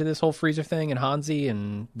reaction to this whole freezer thing and Hansi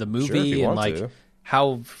and the movie Sure, if you and want like to.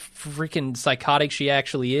 how freaking psychotic she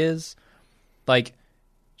actually is? Like,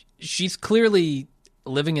 she's clearly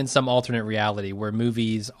living in some alternate reality where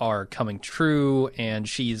movies are coming true and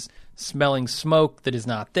she's smelling smoke that is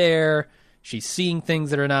not there. She's seeing things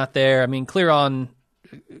that are not there. I mean, clear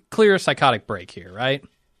psychotic break here, right?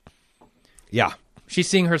 Yeah. She's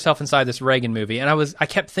seeing herself inside this Reagan movie. And I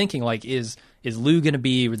kept thinking, like, is Lou going to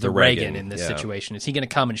be the Reagan in this situation? Is he going to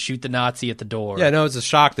come and shoot the Nazi at the door? Yeah, no, it's a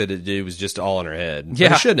shock that it was just all in her head. Yeah.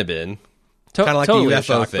 But it shouldn't have been. Kind of like totally the a UFO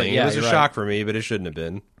shock, thing. yeah, It was a you're shock for me, but it shouldn't have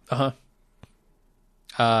been.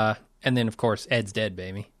 And then, of course, Ed's dead,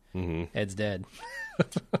 baby. Mm-hmm. Ed's dead.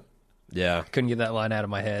 Yeah. Couldn't get that line out of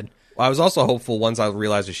my head. Well, I was also hopeful once I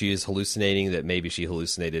realized that she is hallucinating that maybe she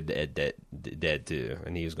hallucinated Ed dead too,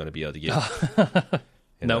 and he was going to be able to get.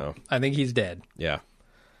 Nope. I think he's dead. Yeah.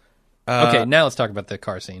 Okay, now let's talk about the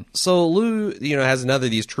car scene. So Lou, has another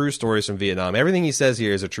of these true stories from Vietnam. Everything he says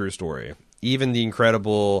here is a true story. Even the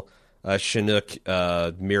incredible Chinook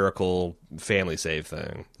miracle family save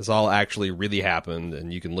thing. This all actually really happened,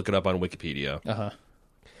 and you can look it up on Wikipedia.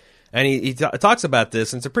 And he talks about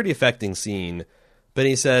this, and it's a pretty affecting scene. But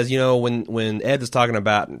he says, when Ed was talking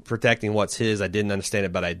about protecting what's his, I didn't understand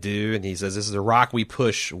it, but I do. And he says, this is a rock we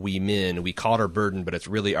push, we men. We call it our burden, but it's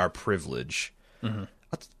really our privilege. Mm-hmm.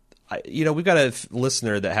 We've got a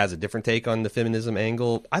listener that has a different take on the feminism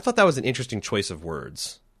angle. I thought that was an interesting choice of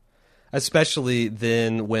words, especially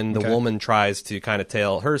then when the woman tries to kind of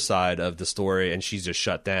tell her side of the story, and she's just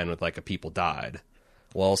shut down with like a people died.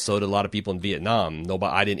 Well, so did a lot of people in Vietnam.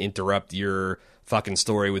 I didn't interrupt your fucking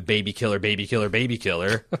story with baby killer, baby killer, baby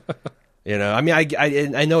killer. I mean,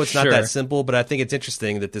 I know it's not that simple, but I think it's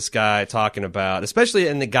interesting that this guy talking about, especially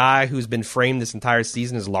in the guy who's been framed this entire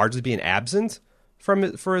season as largely being absent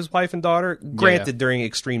for his wife and daughter, granted during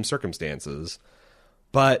extreme circumstances.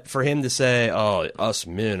 But for him to say, "Oh, us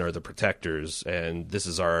men are the protectors, and this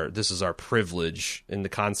is our privilege," in the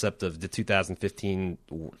concept of the 2015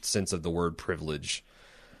 sense of the word privilege,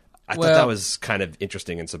 I thought that was kind of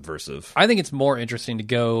interesting and subversive. I think it's more interesting to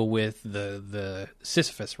go with the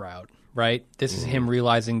Sisyphus route, right? This is him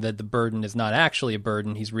realizing that the burden is not actually a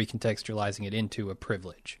burden. He's recontextualizing it into a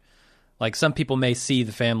privilege. Like, some people may see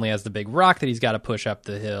the family as the big rock that he's got to push up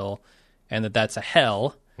the hill, and that's a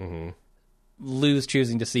hell. Mm-hmm. Lou's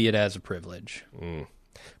choosing to see it as a privilege.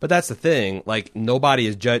 But that's the thing. Like, nobody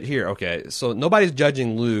is here. Okay, so nobody's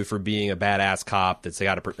judging Lou for being a badass cop that's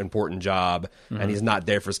got an important job, and he's not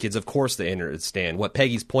there for his kids. Of course they understand. What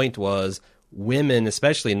Peggy's point was, women,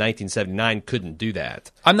 especially in 1979, couldn't do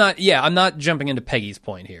that. I'm not jumping into Peggy's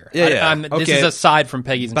point here. Okay. This is aside from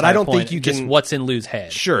Peggy's but I don't point, think you just can, what's in Lou's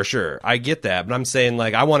head. Sure. I get that. But I'm saying,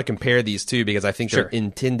 like, I want to compare these two because I think they're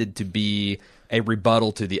intended to be a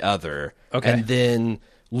rebuttal to the other. Okay. And then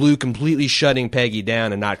Lou completely shutting Peggy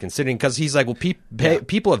down and not considering, because he's like, well,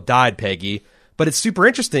 people have died, Peggy. But it's super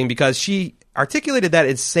interesting because she articulated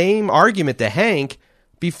that same argument to Hank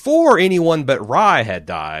before anyone but Rye had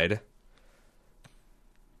died.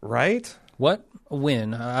 Right? What?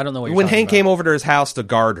 When? I don't know what you're when talking Hank about. came over to his house to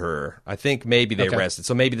guard her. I think maybe they rested.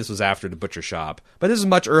 So maybe this was after the butcher shop. But this is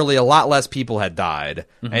much earlier. A lot less people had died.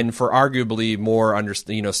 Mm-hmm. And for arguably more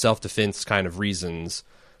self-defense kind of reasons.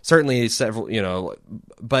 Certainly several,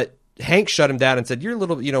 but Hank shut him down and said, "You're a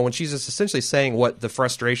little," when she's just essentially saying what the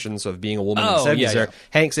frustrations of being a woman in the 70s are.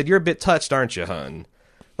 Hank said, "You're a bit touched, aren't you, hun?"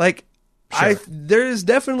 Like, Sure. there's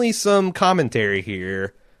definitely some commentary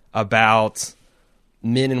here about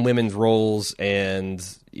men and women's roles, and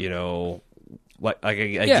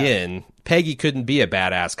again, Peggy couldn't be a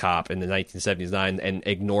badass cop in the 1979 and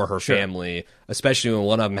ignore her family, especially when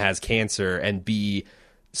one of them has cancer, and be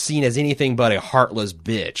seen as anything but a heartless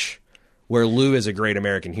bitch. Where Lou is a great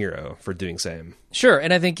American hero for doing same. Sure,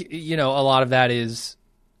 and I think a lot of that is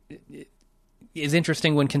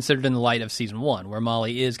interesting when considered in the light of season 1, where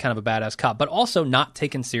Molly is kind of a badass cop, but also not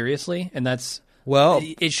taken seriously, and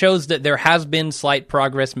it shows that there has been slight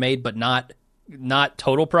progress made, but not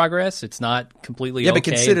total progress. It's not completely but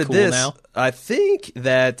consider cool this. now. I think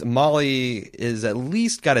that Molly is at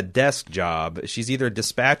least got a desk job. She's either a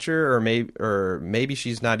dispatcher or maybe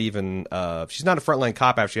she's not even she's not a frontline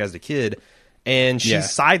cop after she has the kid, and she's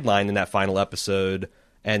sidelined in that final episode.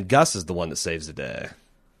 And Gus is the one that saves the day.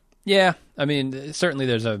 Yeah, I mean, certainly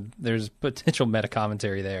there's potential meta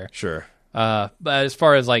commentary there. Sure, but as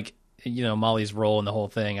far as Molly's role in the whole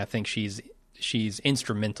thing, I think she's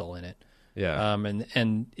instrumental in it. Yeah.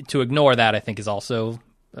 And to ignore that, I think, is also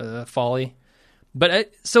folly.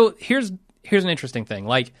 But so here's an interesting thing.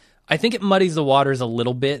 Like, I think it muddies the waters a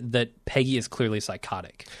little bit that Peggy is clearly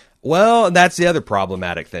psychotic. Well, that's the other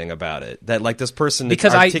problematic thing about it. That this person is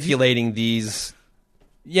articulating these.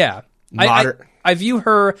 Yeah. I view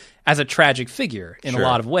her as a tragic figure in a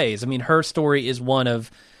lot of ways. I mean, her story is one of,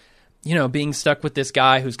 being stuck with this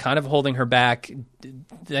guy who's kind of holding her back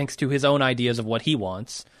thanks to his own ideas of what he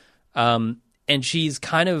wants. And she's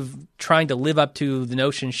kind of trying to live up to the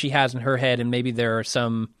notion she has in her head, and maybe there are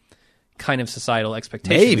some kind of societal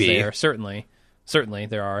expectations there. Certainly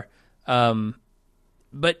there are.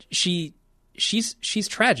 But she's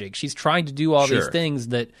tragic. She's trying to do all these things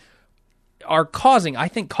that are causing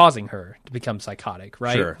her to become psychotic,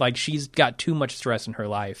 right? Sure. Like, she's got too much stress in her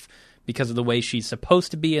life because of the way she's supposed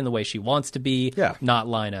to be and the way she wants to be, not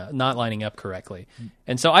lining up correctly.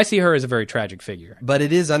 And so I see her as a very tragic figure. But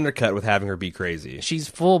it is undercut with having her be crazy. She's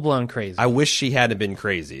full-blown crazy. I wish she hadn't been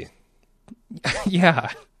crazy. Yeah.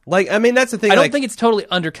 Like, I mean, that's the thing. I don't think it's totally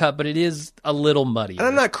undercut, but it is a little muddy. And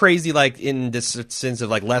I'm not crazy, in this sense of,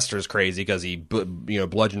 Lester's crazy because he,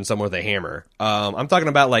 bludgeoned someone with a hammer. I'm talking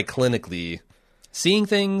about, clinically. Seeing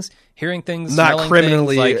things, hearing things, not smelling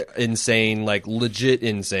criminally things, insane, legit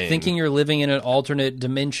insane. Thinking you're living in an alternate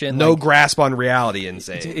dimension. No grasp on reality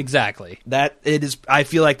insane. Exactly. That it is. I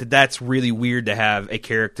feel like that's really weird to have a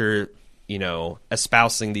character,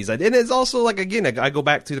 espousing these ideas. And it's also, again, I go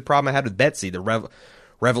back to the problem I had with Betsy, the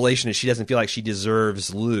revelation that she doesn't feel like she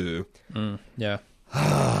deserves Lou. Yeah.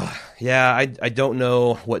 Yeah, I don't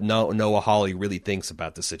know what Noah Hawley really thinks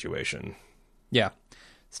about the situation. Yeah.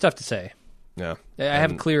 It's tough to say. Yeah. I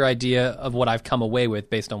have a clear idea of what I've come away with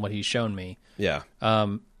based on what he's shown me. Yeah.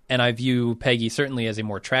 And I view Peggy certainly as a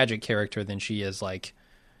more tragic character than she is,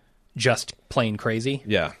 just plain crazy.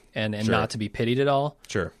 Yeah. And not to be pitied at all.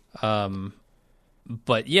 Sure.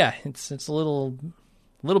 But yeah, it's a little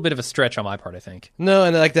bit of a stretch on my part, I think. No,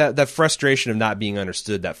 and that frustration of not being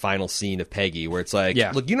understood, that final scene of Peggy where it's look,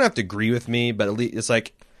 you don't have to agree with me, but at least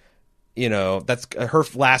it's that's her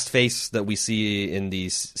last face that we see in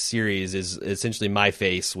these series is essentially my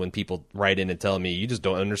face when people write in and tell me you just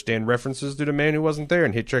don't understand references to the man who wasn't there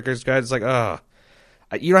and Hitchhiker's Guide. It's you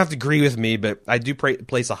don't have to agree with me, but I do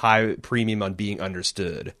place a high premium on being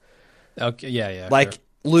understood. Okay, yeah. Sure.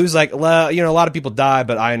 Lou's well, a lot of people die,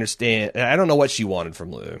 but I understand. I don't know what she wanted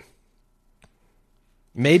from Lou.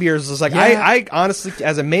 Maybe it was just I honestly,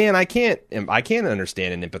 as a man, I can't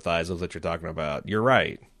understand and empathize with what you're talking about. You're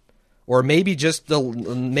right. Or maybe just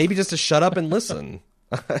to shut up and listen.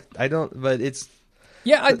 I don't, but it's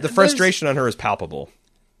the frustration on her is palpable.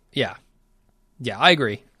 Yeah, I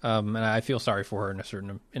agree, and I feel sorry for her in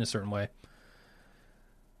a certain way.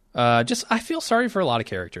 I feel sorry for a lot of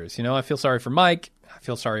characters. I feel sorry for Mike. I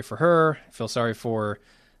feel sorry for her. I feel sorry for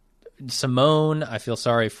Simone. I feel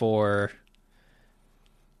sorry for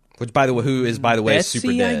who is by the way Betsy,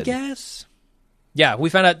 super dead. I guess. Yeah, we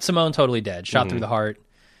found out Simone totally dead, shot through the heart.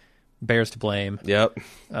 Bears to blame. Yep.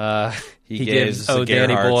 He gives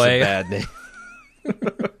Danny Boy a bad name.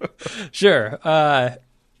 Sure.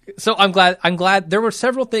 So I'm glad there were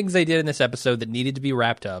several things they did in this episode that needed to be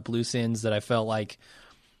wrapped up, loose ends that I felt like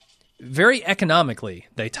very economically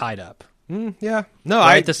they tied up. Yeah. No,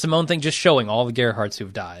 right? The Simone thing just showing all the Gerhardts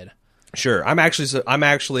who've died. Sure. I'm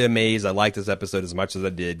actually amazed. I liked this episode as much as I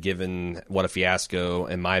did, given what a fiasco,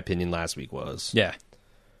 in my opinion, last week was. Yeah.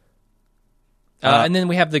 And then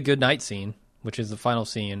we have the good night scene, which is the final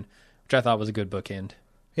scene, which I thought was a good bookend.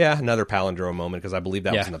 Yeah, another palindrome moment, because I believe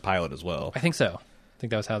that Yeah. was in the pilot as well. I think so. I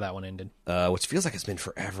think that was how that one ended. Which feels like it's been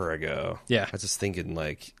forever ago. Yeah. I was just thinking,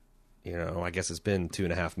 like, I guess it's been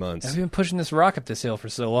 2.5 months. I've been pushing this rock up this hill for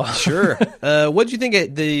so long. Sure. What did you think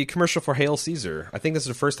of the commercial for Hail Caesar? I think this is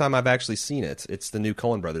the first time I've actually seen it. It's the new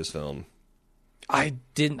Coen Brothers film. I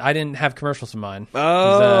didn't have commercials in mind. Oh. It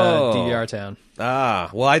was DVR town.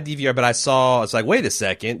 Well, I DVR, but I saw, it's like, wait a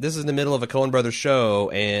second, this is in the middle of a Coen Brothers show,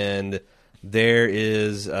 and there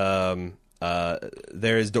is George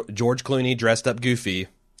Clooney dressed up Goofy.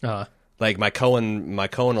 Uh-huh. Like, my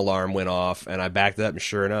Coen alarm went off, and I backed up, and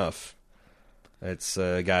sure enough, it's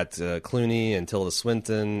got Clooney and Tilda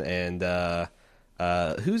Swinton, and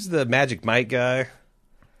who's the Magic Mike guy?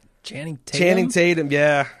 Channing Tatum? Channing Tatum,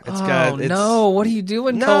 yeah. No, what are you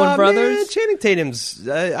doing, No, Coen Brothers? man, Channing Tatum's...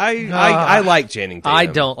 I like Channing Tatum. I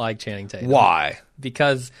don't like Channing Tatum. Why?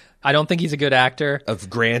 Because I don't think he's a good actor,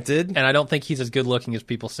 Granted. and I don't think he's as good looking as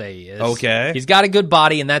people say he is. Okay. He's got a good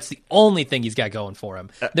body, and that's the only thing he's got going for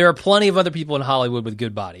him. There are plenty of other people in Hollywood with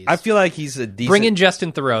good bodies. I feel like he's a decent... Bring in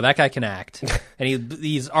Justin Theroux. That guy can act. And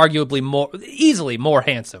he's arguably easily more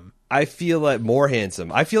handsome. I feel like more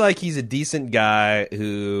handsome. I feel like he's a decent guy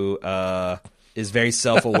who is very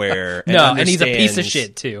self-aware. No, and he's a piece of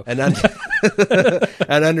shit, too. And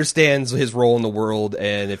understands his role in the world,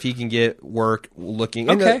 and if he can get work looking...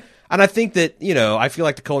 Okay. And I think that, I feel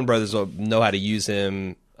like the Coen brothers will know how to use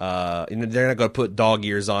him. They're not going to put dog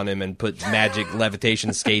ears on him and put magic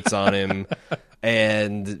levitation skates on him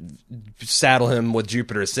and saddle him with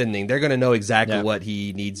Jupiter Ascending. They're going to know exactly what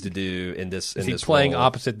he needs to do in this. Is he playing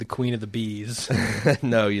opposite the Queen of the Bees?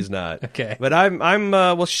 No, he's not. Okay. But I'm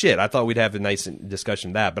well, shit. I thought we'd have a nice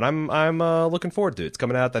discussion of that, but I'm looking forward to it. It's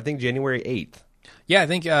coming out, I think, January 8th. Yeah, I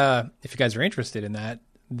think if you guys are interested in that,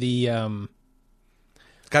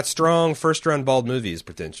 It's got strong first-run bald movies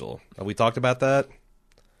potential. Have we talked about that?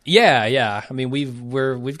 Yeah. I mean,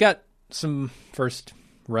 we've got some first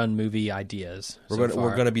run movie ideas. We're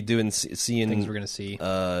going to be seeing things we're going to see.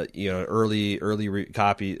 Early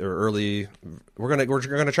copy or early. We're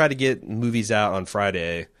going to try to get movies out on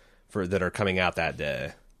Friday that are coming out that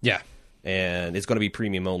day. Yeah, and it's going to be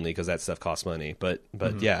premium only because that stuff costs money. But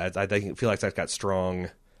yeah, I feel like that's got strong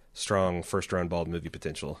first run bald movie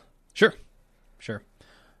potential. Sure.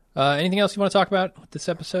 Anything else you want to talk about with this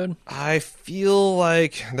episode? I feel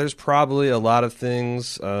like there's probably a lot of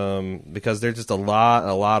things because there's just a lot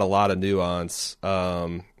of nuance.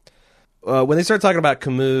 When they start talking about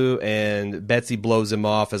Camus and Betsy blows him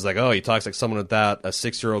off as like, oh, he talks like someone without a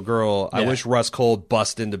 6-year-old girl. Yeah. I wish Russ Cole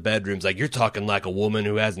bust into bedrooms like, you're talking like a woman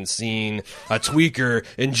who hasn't seen a tweaker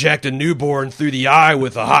inject a newborn through the eye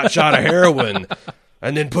with a hot shot of heroin.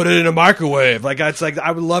 And then put it in a microwave. It's like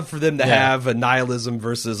I would love for them to have a nihilism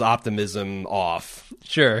versus optimism off.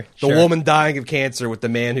 Sure. The woman dying of cancer with the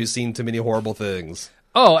man who's seen too many horrible things.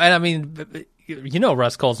 Oh, and I mean,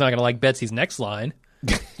 Russ Cole's not going to like Betsy's next line.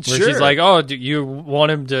 Where Sure. she's like, oh, do you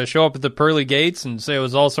want him to show up at the pearly gates and say it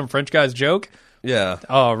was all some French guy's joke? Yeah.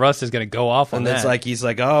 Oh, Russ is going to go off on and that. And it's like, he's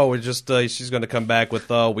like, oh, we're just, she's going to come back with,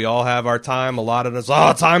 we all have our time allotted us.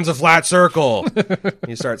 Oh, time's a flat circle.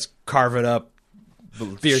 He starts carving up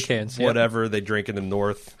beer cans, whatever they drink in the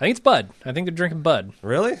north. I think it's Bud. I think they're drinking Bud.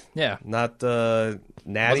 Really? Yeah. Not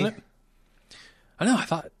Natty? Wasn't it? I know. I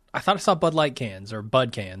thought I saw Bud Light cans or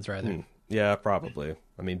Bud cans rather. Yeah, probably.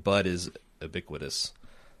 I mean, Bud is ubiquitous.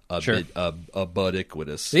 Sure.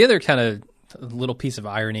 Budiquitous. The other kind of little piece of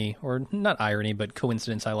irony, or not irony, but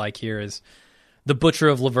coincidence I like here is the butcher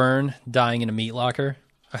of Laverne dying in a meat locker.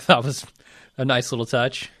 I thought was a nice little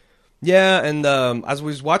touch. Yeah, and as we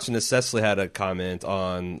was watching this, Cecily had a comment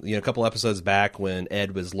on a couple episodes back when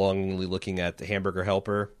Ed was longingly looking at the Hamburger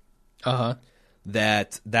Helper.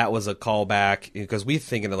 That was a callback because we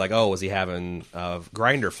thinking of like, oh, was he having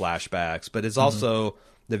Grinder flashbacks? But it's also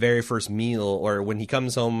the very first meal, or when he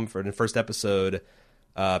comes home for the first episode,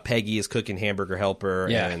 Peggy is cooking Hamburger Helper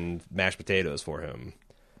and mashed potatoes for him.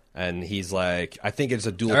 And he's like, I think it's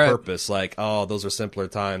a dual purpose. Like, oh, those are simpler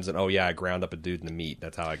times. And, oh, yeah, I ground up a dude in the meat.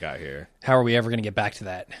 That's how I got here. How are we ever going to get back to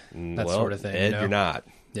that? That sort of thing. Ed, you're not.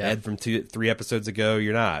 Yeah. Ed from 3 episodes ago,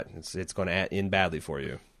 you're not. It's going to end badly for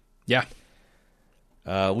you. Yeah.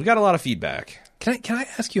 We got a lot of feedback. Can I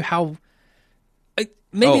ask you how...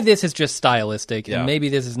 Maybe this is just stylistic, and maybe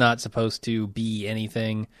this is not supposed to be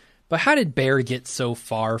anything. But how did Bear get so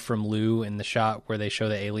far from Lou in the shot where they show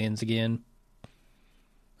the aliens again?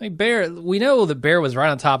 Like Bear, we know that Bear was right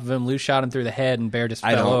on top of him. Lou shot him through the head, and Bear just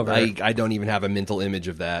fell over. I don't even have a mental image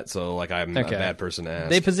of that, so like I'm a bad person to ask.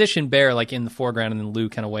 They position Bear like in the foreground, and then Lou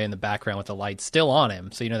kind of way in the background with the light still on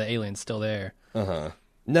him, so the alien's still there.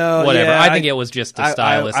 No, whatever. yeah, I think it was just a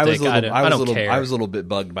stylistic. I don't care. I was a little bit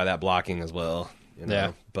bugged by that blocking as well.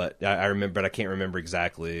 Yeah. But I remember, but I can't remember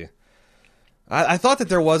exactly. I thought that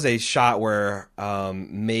there was a shot where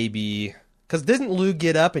maybe. Because didn't Lou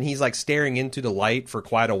get up and he's like staring into the light for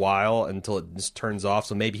quite a while until it just turns off?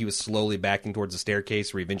 So maybe he was slowly backing towards the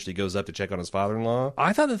staircase where he eventually goes up to check on his father-in-law.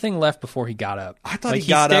 I thought the thing left before he got up. I thought he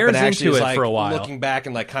got up and actually was like for a while, looking back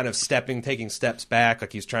and like kind of taking steps back,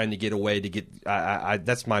 like he's trying to get away to get.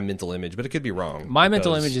 That's my mental image, but it could be wrong. My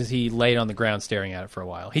mental image is he laid on the ground staring at it for a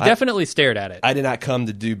while. He definitely stared at it. I did not come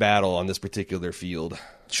to do battle on this particular field.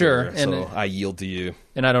 Sure, so I yield to you.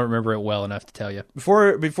 And I don't remember it well enough to tell you.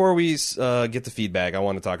 Before we get the feedback, I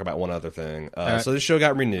want to talk about one other thing. Right. So this show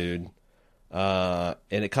got renewed, and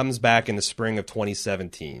it comes back in the spring of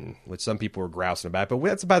 2017, which some people were grousing about, but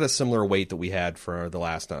that's about a similar wait that we had for the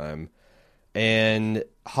last time. And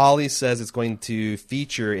Holly says it's going to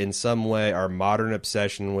feature in some way our modern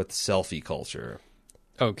obsession with selfie culture.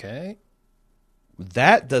 Okay.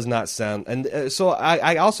 That does not sound... And so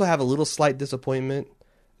I also have a little slight disappointment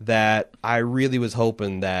that I really was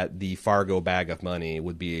hoping that the Fargo bag of money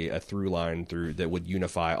would be a through line that would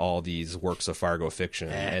unify all these works of Fargo fiction,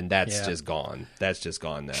 and that's just gone. That's just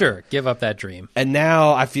gone now. Sure, give up that dream. And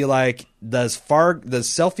now I feel like, does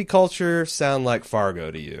selfie culture sound like Fargo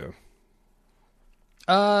to you?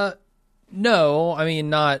 No, I mean,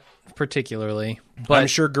 not particularly. But I'm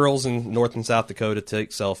sure girls in North and South Dakota take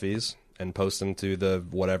selfies and post them to the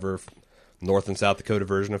whatever North and South Dakota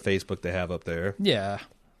version of Facebook they have up there. Yeah.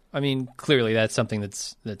 I mean, clearly that's something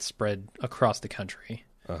that's spread across the country.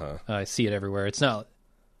 I see it everywhere. It's not...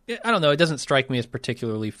 I don't know. It doesn't strike me as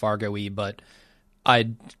particularly Fargo-y, but I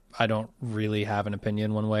don't really have an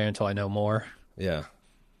opinion one way until I know more. Yeah.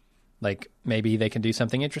 Like, maybe they can do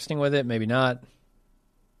something interesting with it, maybe not.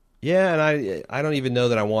 Yeah, and I don't even know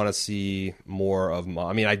that I want to see more of...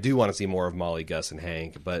 I mean, I do want to see more of Molly, Gus, and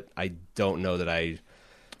Hank, but I don't know that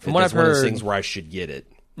From what I've heard... one of those things where I should get it.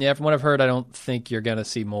 Yeah, from what I've heard, I don't think you're going to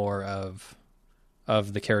see more of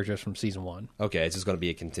the characters from season 1. Okay, it's just going to be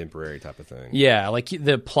a contemporary type of thing. Yeah, like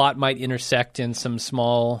the plot might intersect in some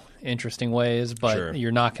small, interesting ways, but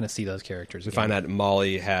You're not going to see those characters. We find out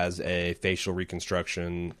Molly has a facial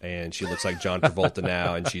reconstruction, and she looks like John Travolta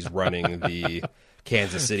now, and she's running the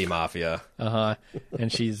Kansas City Mafia.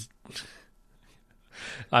 And she's...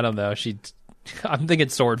 I don't know, I'm thinking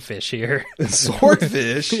Swordfish here.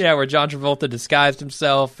 Swordfish? Yeah, where John Travolta disguised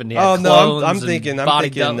himself and he had clones. I'm thinking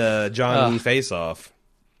John Lee Face Off.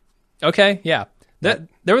 Okay, yeah.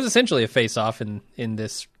 There was essentially a face off in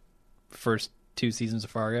this first 2 seasons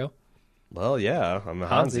of Fargo. Well, yeah, I'm a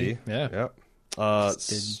Hansi. Yeah. Yep.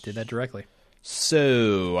 Did that directly.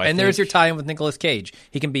 So, there's your tie-in with Nicolas Cage.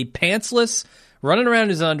 He can be pantsless, running around in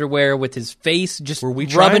his underwear with his face, just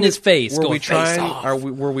rubbing his face. Were we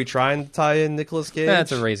trying to tie in Nicolas Cage?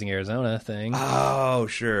 That's a Raising Arizona thing. Oh,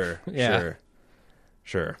 sure. Yeah.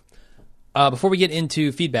 Sure. Before we get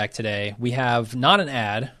into feedback today, we have not an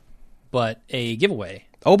ad, but a giveaway.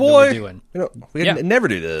 Oh, boy. We're doing. We never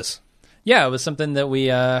do this. Yeah, it was something that we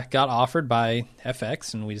got offered by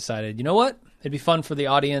FX, and we decided, you know what? It'd be fun for the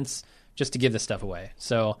audience just to give this stuff away.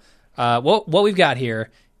 So what we've got here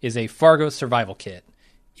is a Fargo survival kit.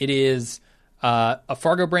 It is a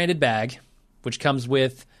Fargo-branded bag, which comes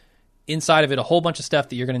with, inside of it, a whole bunch of stuff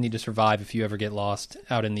that you're going to need to survive if you ever get lost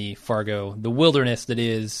out in the wilderness that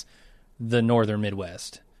is the northern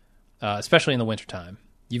Midwest, especially in the wintertime.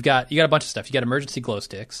 You got a bunch of stuff. You got emergency glow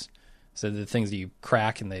sticks, so the things that you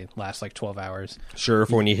crack and they last like 12 hours. Sure,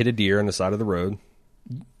 for when you hit a deer on the side of the road.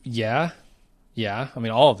 Yeah. I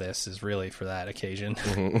mean, all of this is really for that occasion.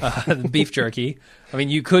 The beef jerky. I mean,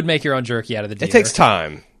 you could make your own jerky out of the deer. It takes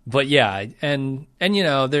time. But yeah, and you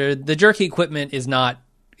know, the jerky equipment is not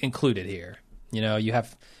included here. You know, you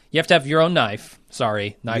have to have your own knife.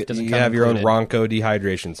 Sorry, knife doesn't come included. You have your own Ronco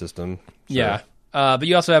dehydration system. Sure. Yeah. But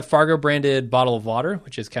you also have Fargo-branded bottle of water,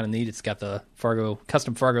 which is kind of neat. It's got the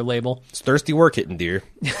custom Fargo label. It's thirsty work hitting deer.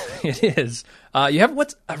 It is. You have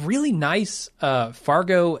what's a really nice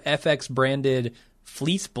Fargo FX-branded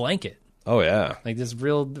fleece blanket. Oh, yeah. Like this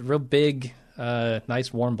real big,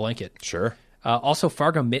 nice warm blanket. Sure. Also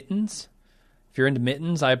Fargo mittens. If you're into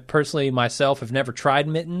mittens, I personally myself have never tried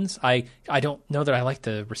mittens. I don't know that I like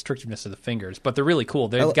the restrictiveness of the fingers, but they're really cool.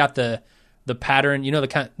 They've got the pattern, you know,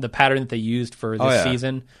 the pattern that they used for this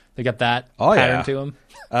season. They got that pattern to them.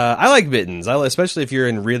 I like mittens. Especially if you're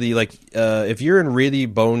in really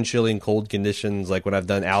bone chilling cold conditions, like when I've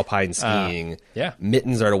done alpine skiing.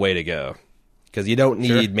 Mittens are the way to go because you don't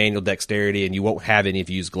need manual dexterity, and you won't have any if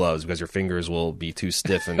you use gloves because your fingers will be too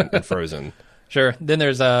stiff and frozen. Sure. Then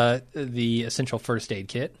there's the essential first aid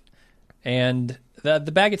kit. And the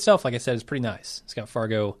bag itself, like I said, is pretty nice. It's got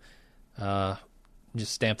Fargo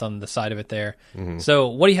just stamped on the side of it there. Mm-hmm. So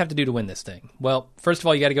what do you have to do to win this thing? Well, first of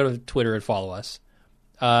all, you got to go to Twitter and follow us.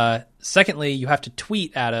 Secondly, you have to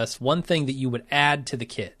tweet at us one thing that you would add to the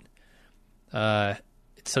kit.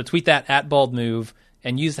 So tweet that at BaldMove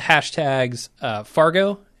and use the hashtags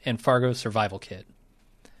Fargo and Fargo Survival Kit.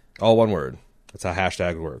 All one word. That's how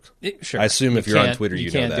hashtag works. Sure. I assume if you're on Twitter, you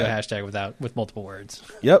know that. You can't do a hashtag with multiple words.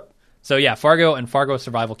 Yep. So yeah, Fargo and Fargo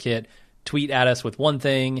Survival Kit. Tweet at us with one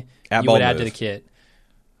thing at you would add to the kit.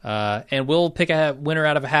 And we'll pick a winner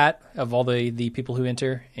out of a hat of all the people who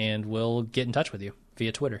enter, and we'll get in touch with you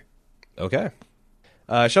via Twitter. Okay.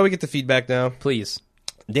 Shall we get the feedback now? Please.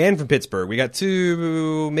 Dan from Pittsburgh. We got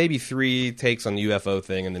 2, maybe 3 takes on the UFO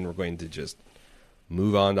thing, and then we're going to just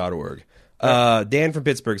move on.org. Dan from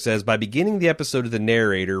Pittsburgh says, by beginning the episode with the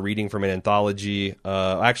narrator reading from an anthology,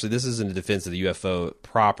 actually, this isn't a defense of the UFO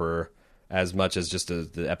proper as much as just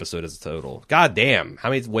the episode as a total. God damn. How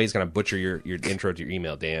many ways can I butcher your intro to your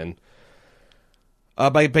email, Dan?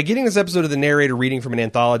 By beginning this episode of the narrator reading from an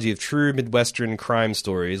anthology of true Midwestern crime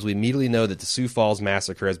stories, we immediately know that the Sioux Falls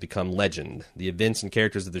Massacre has become legend. The events and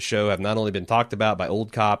characters of the show have not only been talked about by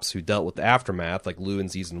old cops who dealt with the aftermath, like Lou in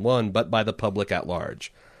Season 1, but by the public at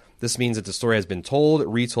large. This means that the story has been told,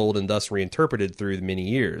 retold, and thus reinterpreted through the many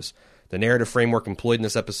years. The narrative framework employed in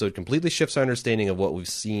this episode completely shifts our understanding of what we've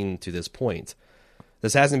seen to this point.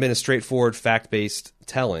 This hasn't been a straightforward, fact-based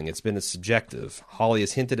telling. It's been a subjective. Holly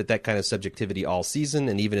has hinted at that kind of subjectivity all season,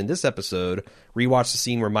 and even in this episode, rewatch the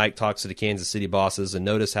scene where Mike talks to the Kansas City bosses and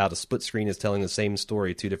notice how the split screen is telling the same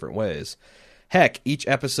story 2 different ways. Heck, each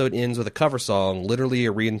episode ends with a cover song, literally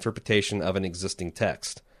a reinterpretation of an existing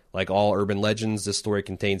text. Like all urban legends, this story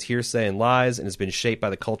contains hearsay and lies and has been shaped by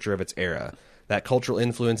the culture of its era. That cultural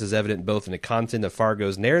influence is evident both in the content of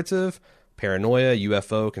Fargo's narrative, paranoia,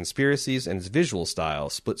 UFO, conspiracies, and its visual style,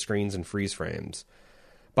 split screens and freeze frames.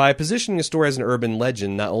 By positioning a story as an urban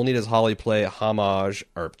legend, not only does Holly play homage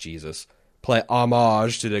to the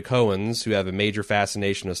Coens, who have a major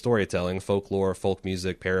fascination with storytelling, folklore, folk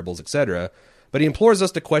music, parables, etc., but he implores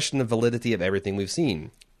us to question the validity of everything we've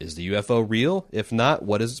seen. Is the UFO real? If not,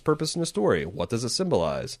 what is its purpose in the story? What does it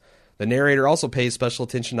symbolize? The narrator also pays special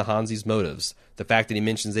attention to Hansi's motives. The fact that he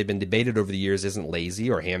mentions they've been debated over the years isn't lazy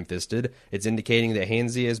or ham-fisted. It's indicating that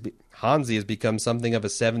Hansi has become something of a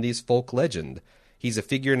 70s folk legend. He's a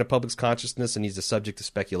figure in the public's consciousness, and he's a subject to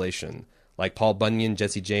speculation. Like Paul Bunyan,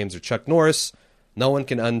 Jesse James, or Chuck Norris, no one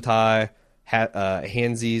can untie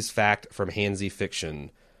Hansi's fact from Hansi fiction.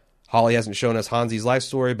 Holly hasn't shown us Hansi's life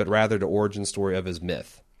story, but rather the origin story of his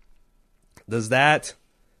myth. Does that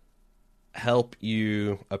help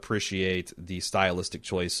you appreciate the stylistic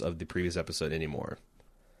choice of the previous episode anymore?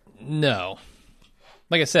 No.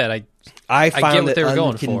 Like I said, I found get what it they were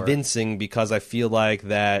unconvincing because I feel like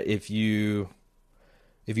that if you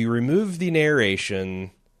remove the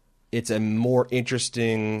narration, it's a more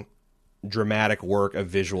interesting, dramatic work of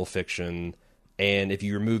visual fiction. And if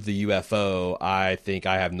you remove the UFO, I think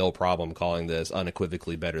I have no problem calling this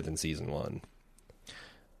unequivocally better than Season 1.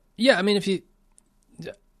 Yeah, I mean,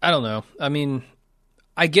 I don't know. I mean,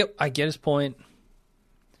 I get his point.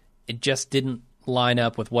 It just didn't line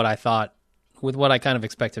up with what I thought, with what I kind of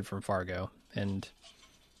expected from Fargo, and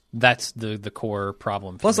that's the core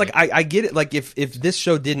problem. Plus, like, I get it. Like, if this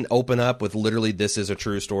show didn't open up with literally this is a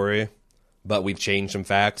true story, but we've changed some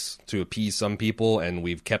facts to appease some people, and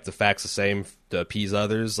we've kept the facts the same to appease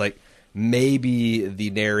others, like, maybe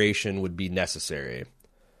the narration would be necessary.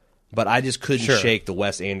 But I just couldn't shake the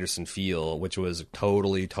Wes Anderson feel, which was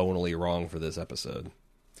totally, tonally wrong for this episode.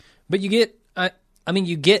 But you get, I mean,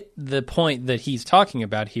 you get the point that he's talking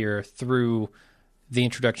about here through the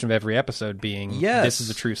introduction of every episode being, this is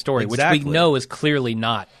a true story, exactly. Which we know is clearly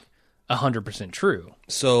not 100% true.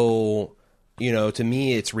 So, you know, to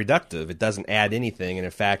me, it's reductive. It doesn't add anything, and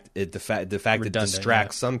in fact, the fact it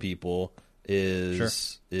distracts some people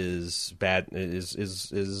is bad.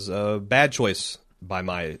 Is a bad choice by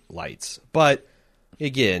my lights. But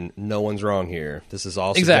again, no one's wrong here. This is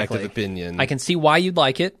all subjective opinion. I can see why you'd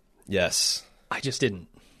like it. Yes. I just didn't.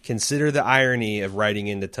 Consider the irony of writing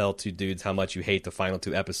in to tell 2 dudes how much you hate the final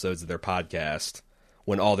 2 episodes of their podcast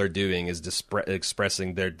when all they're doing is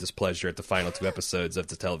expressing their displeasure at the final 2 episodes of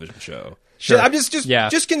the television show. Sure. I'm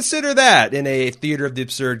just consider that in a theater of the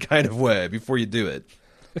absurd kind of way before you do it.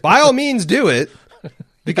 By all means, do it.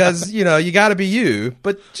 Because, you know, you got to be you.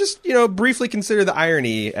 But just, you know, briefly consider the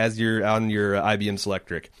irony as you're on your IBM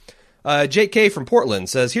Selectric. Jake K. from Portland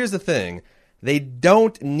says, here's the thing. They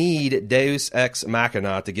don't need Deus Ex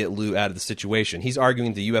Machina to get Lou out of the situation. He's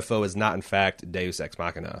arguing the UFO is not, in fact, Deus Ex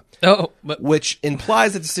Machina. Which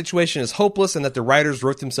implies that the situation is hopeless and that the writers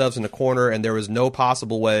wrote themselves in a corner and there was no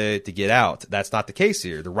possible way to get out. That's not the case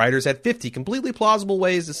here. The writers had 50 completely plausible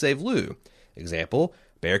ways to save Lou. Example,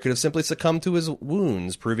 Bear could have simply succumbed to his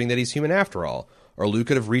wounds, proving that he's human after all. Or Lou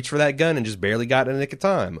could have reached for that gun and just barely got in a nick of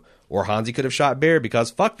time. Or Hansi could have shot Bear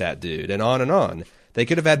because fuck that dude, and on and on. They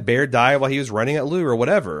could have had Bear die while he was running at Lou or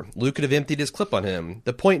whatever. Lou could have emptied his clip on him.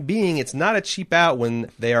 The point being, it's not a cheap out when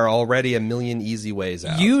they are already a million easy ways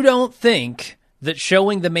out. You don't think that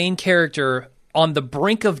showing the main character on the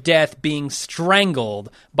brink of death being strangled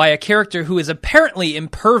by a character who is apparently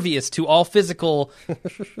impervious to all physical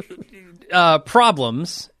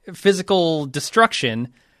problems, physical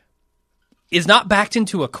destruction, is not backed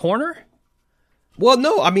into a corner? Well,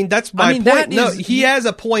 no, I mean, that's my point. He has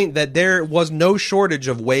a point that there was no shortage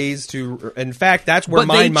of ways to... In fact, that's where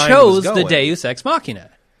my mind was going. But they chose the Deus Ex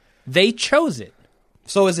Machina. They chose it.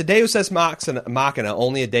 So is a Deus Ex Machina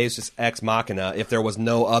only a Deus Ex Machina if there was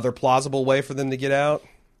no other plausible way for them to get out?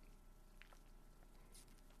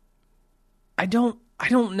 I don't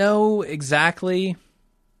know exactly...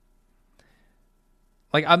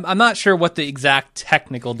 Like, I'm not sure what the exact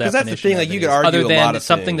technical definition is. That's the thing, like, you could argue other a than lot of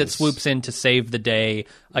something things. that swoops in to save the day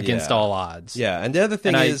against all odds. Yeah, and the other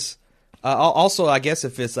thing is, also, I guess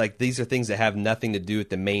if it's like these are things that have nothing to do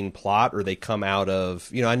with the main plot, or they come out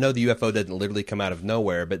of, I know the UFO doesn't literally come out of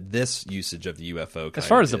nowhere, but this usage of the UFO kind as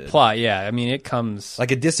far of as the plot, yeah, I mean, it comes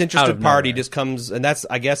like a disinterested party just comes, and that's,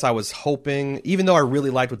 I guess I was hoping, even though I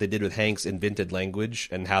really liked what they did with Hank's invented language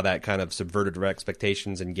and how that kind of subverted their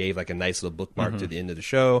expectations and gave like a nice little bookmark to the end of the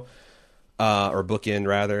show, or bookend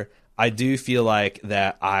rather. I do feel like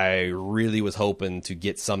that I really was hoping to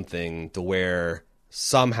get something to where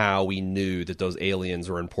somehow we knew that those aliens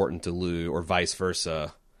were important to Lou or vice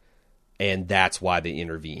versa, and that's why they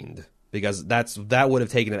intervened. Because that would have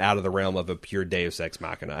taken it out of the realm of a pure Deus Ex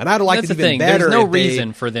Machina. And I'd like it even better. There's no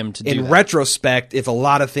reason for them to do that. In retrospect, if a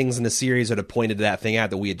lot of things in the series had pointed that thing out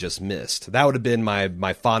that we had just missed. That would have been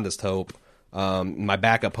my fondest hope. My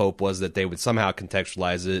backup hope was that they would somehow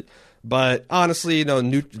contextualize it. But honestly,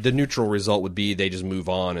 the neutral result would be they just move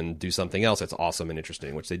on and do something else that's awesome and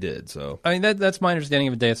interesting, which they did. So I mean, that's my understanding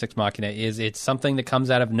of a Deus Ex Machina. Is it's something that comes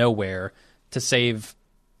out of nowhere to save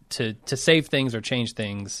things or change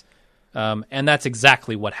things, and that's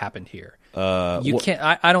exactly what happened here.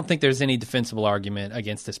 I don't think there's any defensible argument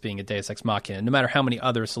against this being a Deus Ex Machina. No matter how many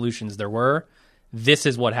other solutions there were, this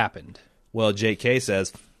is what happened. Well, J.K.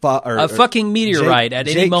 says... a fucking meteorite at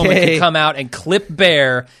any moment could come out and clip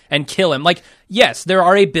Bear and kill him. Like, yes, there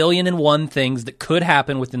are 1,000,000,001 things that could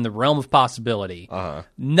happen within the realm of possibility.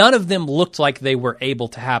 None of them looked like they were able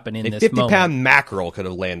to happen in this moment. A 50-pound mackerel could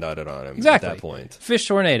have landed on him at that point. Fish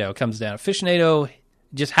tornado comes down. Fish tornado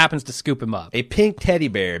just happens to scoop him up. A pink teddy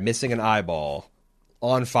bear missing an eyeball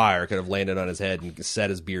on fire could have landed on his head and set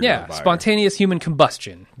his beard on fire. Yeah, spontaneous human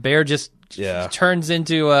combustion. Bear just turns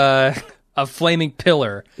into a flaming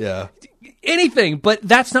pillar. Yeah. Anything, but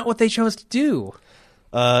that's not what they chose to do.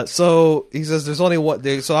 So he says there's only one.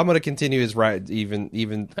 So I'm going to continue his right.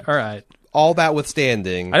 Even all right. All that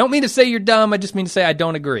withstanding, I don't mean to say you're dumb. I just mean to say I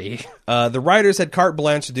don't agree. The writers had carte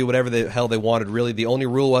blanche to do whatever the hell they wanted. Really, the only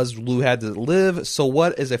rule was Lou had to live. So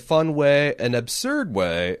what is a fun way, an absurd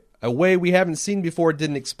way, a way we haven't seen before,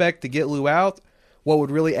 didn't expect to get Lou out? What would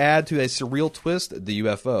really add to a surreal twist? The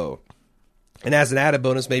UFO. And as an added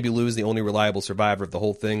bonus, maybe Lou is the only reliable survivor of the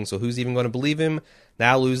whole thing, so who's even going to believe him?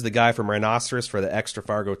 Now Lou's the guy from Rhinoceros for the extra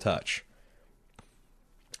Fargo touch.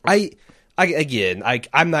 I'm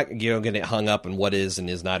not getting hung up on what is and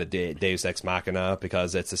is not a Deus Ex Machina,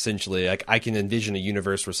 because it's essentially, I can envision a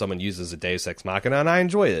universe where someone uses a Deus Ex Machina, and I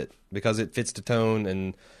enjoy it, because it fits the tone,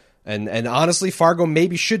 and honestly, Fargo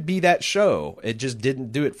maybe should be that show. It just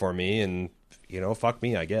didn't do it for me, and, fuck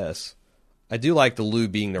me, I guess. I do like the Lou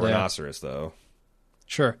being the rhinoceros, though.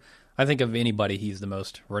 Sure. I think of anybody, he's the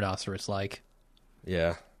most rhinoceros-like.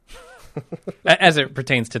 Yeah. As it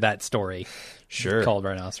pertains to that story. Sure. Called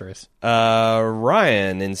Rhinoceros.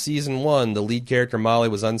 Ryan, in Season 1, the lead character Molly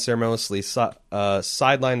was unceremoniously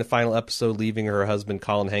sidelined the final episode, leaving her husband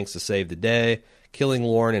Colin Hanks to save the day, killing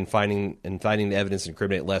Lauren and finding the evidence to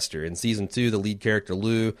incriminate Lester. In Season 2, the lead character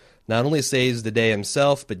Lou not only saves the day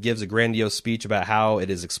himself, but gives a grandiose speech about how it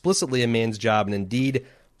is explicitly a man's job and indeed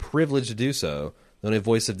privileged to do so. The only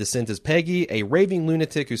voice of dissent is Peggy, a raving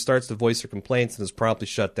lunatic who starts to voice her complaints and is promptly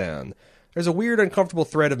shut down. There's a weird, uncomfortable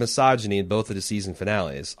thread of misogyny in both of the season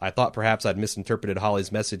finales. I thought perhaps I'd misinterpreted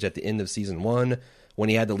Holly's message at the end of season 1 when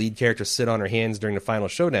he had the lead character sit on her hands during the final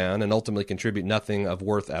showdown and ultimately contribute nothing of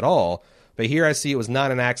worth at all. But here I see it was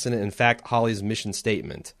not an accident, in fact, Holly's mission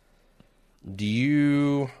statement. Do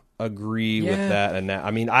you agree with that? And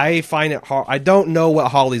I mean, I find it hard. I don't know what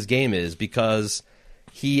Holly's game is because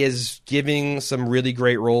he is giving some really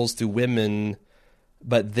great roles to women,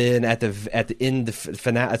 but then at the end of the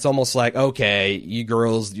finale, it's almost like, okay, you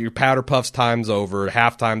girls, your powder puffs time's over,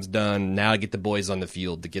 halftime's done. Now get the boys on the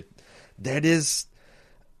field to get. That is,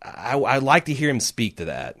 I'd like to hear him speak to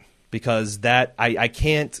that because that I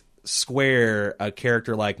can't square a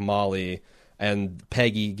character like Molly and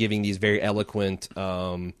Peggy giving these very eloquent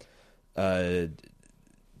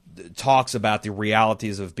talks about the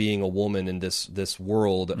realities of being a woman in this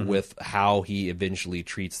world with how he eventually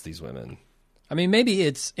treats these women. I mean, maybe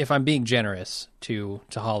it's, if I'm being generous to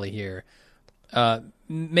Holly here,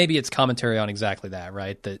 maybe it's commentary on exactly that,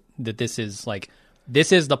 right? That this is like,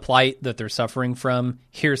 this is the plight that they're suffering from.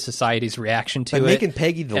 Here's society's reaction to it. Making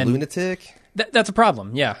Peggy the lunatic? That's a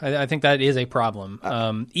problem, yeah. I think that is a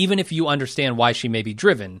problem. Even if you understand why she may be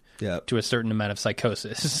driven to a certain amount of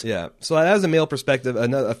psychosis. Yeah. So that was a male perspective.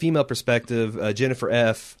 A female perspective, Jennifer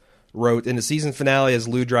F. wrote, in the season finale, as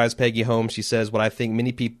Lou drives Peggy home, she says what I think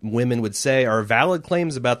many women would say are valid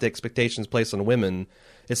claims about the expectations placed on women.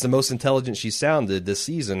 It's the most intelligent she's sounded this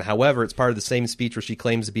season. However, it's part of the same speech where she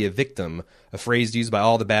claims to be a victim, a phrase used by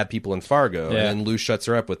all the bad people in Fargo. And then Lou shuts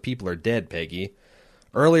her up with, people are dead, Peggy.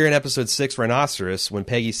 Earlier in episode 6, Rhinoceros, when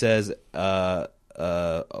Peggy says, a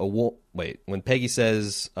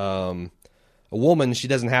woman, she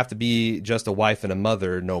doesn't have to be just a wife and a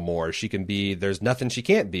mother no more. She can be, there's nothing she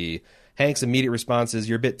can't be. Hank's immediate response is,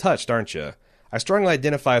 you're a bit touched, aren't you? I strongly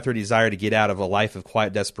identify with her desire to get out of a life of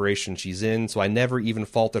quiet desperation she's in, so I never even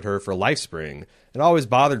faulted her for LifeSpring. It always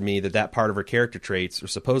bothered me that part of her character traits, or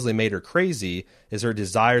supposedly made her crazy, is her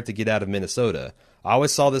desire to get out of Minnesota. I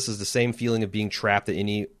always saw this as the same feeling of being trapped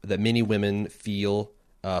that many women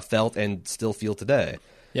felt and still feel today.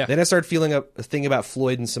 Yeah. Then I started feeling a thing about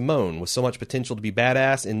Floyd and Simone. With so much potential to be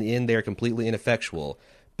badass, in the end they are completely ineffectual.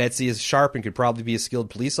 Betsy is sharp and could probably be a skilled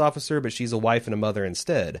police officer, but she's a wife and a mother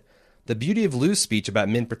instead. The beauty of Lou's speech about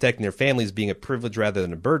men protecting their families being a privilege rather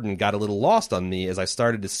than a burden got a little lost on me as I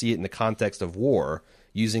started to see it in the context of war,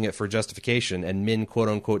 using it for justification, and men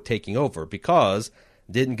quote-unquote taking over, because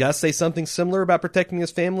didn't Gus say something similar about protecting his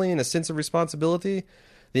family and a sense of responsibility?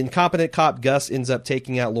 The incompetent cop Gus ends up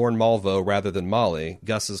taking out Lauren Malvo rather than Molly,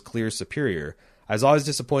 Gus's clear superior. I was always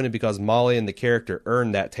disappointed because Molly and the character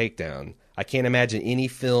earned that takedown. I can't imagine any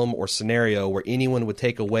film or scenario where anyone would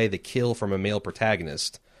take away the kill from a male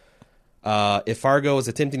protagonist. If Fargo is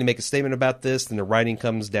attempting to make a statement about this, then the writing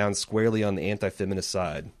comes down squarely on the anti-feminist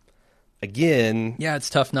side. Again... Yeah, it's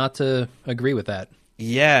tough not to agree with that.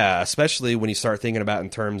 Yeah, especially when you start thinking about in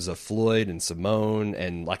terms of Floyd and Simone,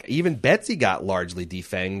 and like even Betsy got largely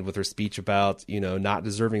defanged with her speech about, not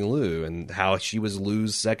deserving Lou and how she was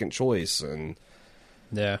Lou's second choice. And,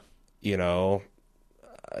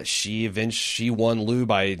 she won Lou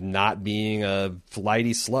by not being a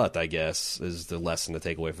flighty slut, I guess, is the lesson to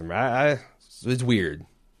take away from her. It's weird.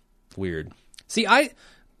 It's weird. See,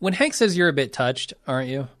 when Hank says you're a bit touched, aren't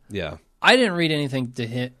you? Yeah. I didn't read anything to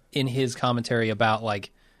him in his commentary about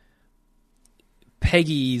like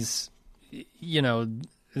Peggy's,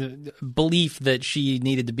 belief that she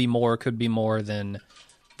needed to be more, could be more than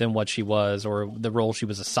what she was, or the role she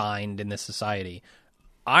was assigned in this society.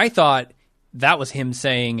 I thought that was him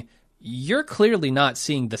saying, you're clearly not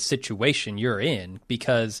seeing the situation you're in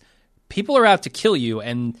because people are out to kill you,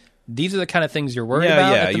 and these are the kind of things you're worried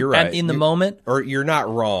about. Yeah, you're right. In the moment. Or you're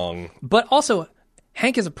not wrong. But also,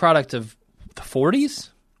 Hank is a product of the 40s.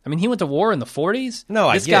 I mean, he went to war in the 40s.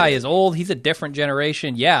 No, this guy is old. He's a different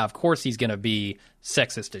generation. Yeah, of course he's going to be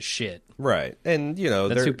sexist as shit. Right. And,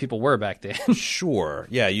 that's who people were back then. Sure.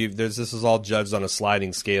 Yeah, this is all judged on a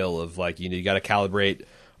sliding scale of like, you got to calibrate,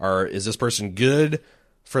 is this person good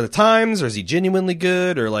for the times, or is he genuinely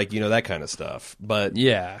good, or like, that kind of stuff. But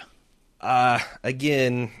yeah.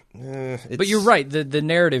 Again, but you're right. The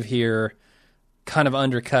narrative here kind of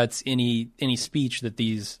undercuts any speech that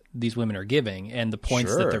these women are giving and the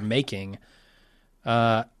points that they're making.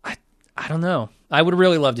 I don't know. I would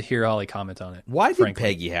really love to hear Holly comment on it. Why did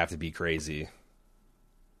Peggy have to be crazy?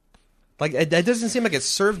 Like that doesn't seem like it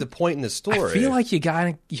served a point in the story. I feel like you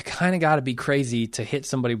kind of got to be crazy to hit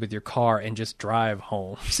somebody with your car and just drive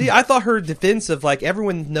home. See, I thought her defense of like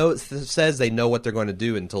everyone says they know what they're going to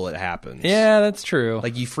do until it happens. Yeah, that's true.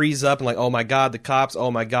 Like you freeze up and like, oh my god, the cops.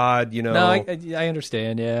 Oh my god, you know. No, I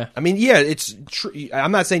understand. Yeah. I mean, yeah, it's true.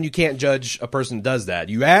 I'm not saying you can't judge a person who does that.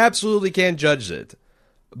 You absolutely can judge it.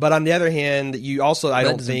 But on the other hand, you also, I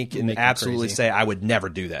don't think, can absolutely say I would never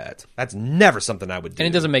do that. That's never something I would do. And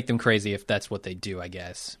it doesn't make them crazy if that's what they do, I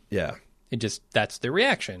guess. Yeah. It just, that's their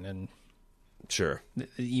reaction. And sure.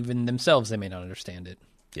 Even themselves, they may not understand it.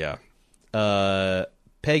 Yeah.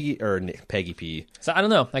 Peggy P. So I don't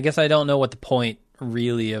know. I guess I don't know what the point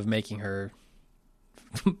really of making her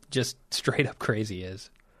just straight up crazy is.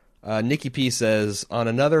 Nikki P says, on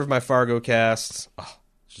another of my Fargo casts,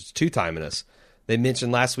 just two-timing us, they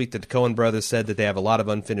mentioned last week that the Coen brothers said that they have a lot of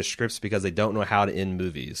unfinished scripts because they don't know how to end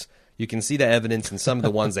movies. You can see the evidence in some of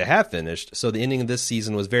the ones they have finished, so the ending of this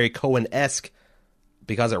season was very Coen-esque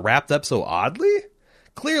because it wrapped up so oddly?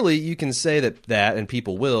 Clearly, you can say that, and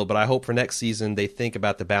people will, but I hope for next season they think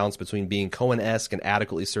about the balance between being Coen-esque and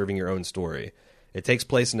adequately serving your own story. It takes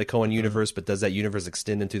place in the Coen universe, but does that universe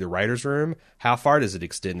extend into the writer's room? How far does it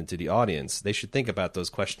extend into the audience? They should think about those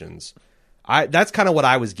questions. That's kind of what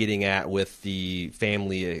I was getting at with the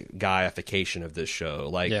Family Guyification of this show.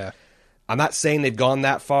 Like, yeah. I'm not saying they've gone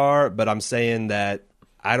that far, but I'm saying that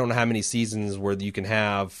I don't know how many seasons where you can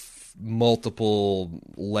have multiple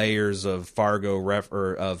layers of Fargo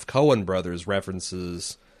or of Coen Brothers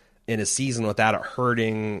references in a season without it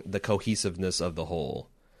hurting the cohesiveness of the whole.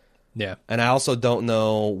 Yeah, and I also don't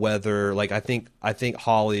know whether, like, I think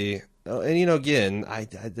Holly, and you know, again,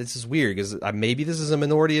 this is weird because maybe this is a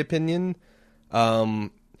minority opinion.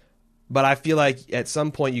 But I feel like at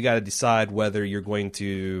some point you got to decide whether you're going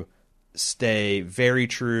to stay very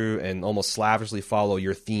true and almost slavishly follow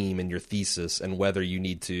your theme and your thesis, and whether you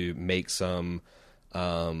need to make some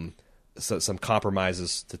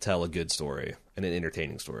compromises to tell a good story and an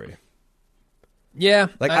entertaining story. Yeah,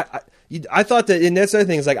 like I thought that, and that's the other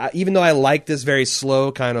thing is like even though I like this very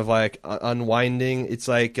slow kind of like unwinding, it's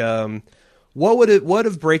like what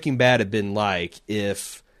have Breaking Bad have been like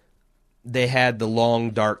if they had the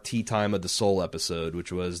long dark tea time of the soul episode,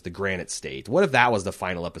 which was the Granite State? What if that was the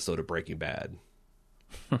final episode of Breaking Bad?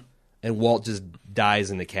 And Walt just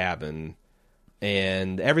dies in the cabin,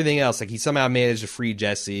 and everything else, like he somehow managed to free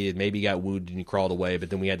Jesse, and maybe he got wounded and he crawled away, but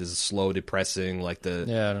then we had this slow, depressing, like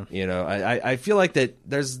I feel like that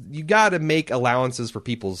you got to make allowances for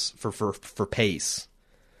people's for pace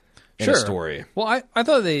in a story. Well, I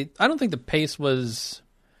thought I don't think the pace was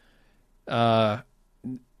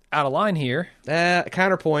out of line here.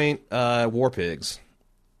 Counterpoint, War Pigs.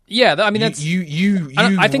 Yeah, I mean that's you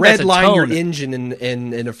I think redline your engine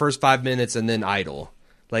in the first 5 minutes and then idle.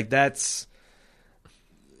 Like that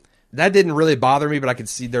didn't really bother me, but I could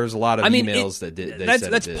see there was a lot of emails that did.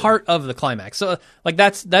 That's part of the climax. So like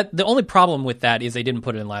the only problem with that is they didn't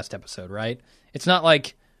put it in last episode, right? It's not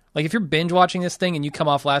like if you're binge watching this thing and you come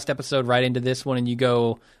off last episode right into this one and you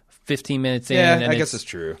go 15 minutes in. Yeah, and I guess it's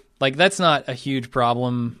true. Like that's not a huge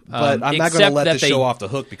problem. But I'm not going to let the show off the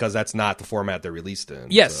hook because that's not the format they're released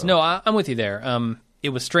in. Yes, so. no, I'm with you there. It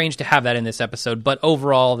was strange to have that in this episode, but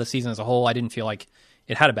overall, the season as a whole, I didn't feel like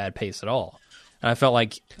it had a bad pace at all. And I felt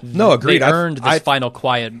like agreed. They earned this final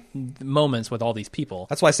quiet moments with all these people.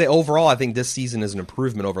 That's why I say overall, I think this season is an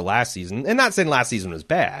improvement over last season. And not saying last season was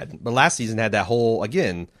bad, but last season had that whole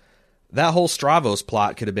Stravos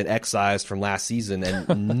plot could have been excised from last season,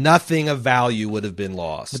 and nothing of value would have been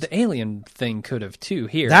lost. But the alien thing could have too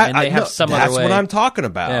here, and they have some other way. That's what I'm talking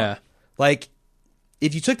about. Yeah. Like,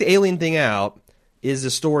 if you took the alien thing out, is the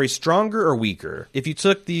story stronger or weaker? If you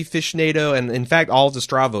took the Fishnado and, in fact, all of the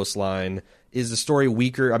Stravos line, is the story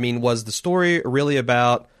weaker? I mean, was the story really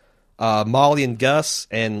about Molly and Gus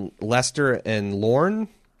and Lester and Lorne?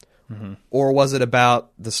 Mm-hmm. Or was it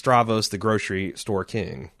about the Stravos, the grocery store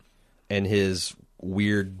king, and his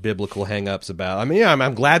weird biblical hang-ups about... I mean, yeah,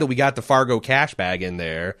 I'm glad that we got the Fargo cash bag in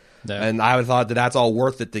there, and I would thought that that's all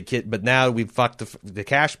worth it, but now we've fucked the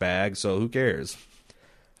cash bag, so who cares?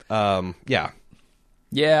 Yeah.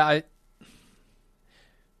 Yeah,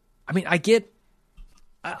 I mean,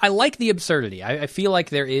 I like the absurdity. I feel like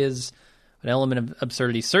there is an element of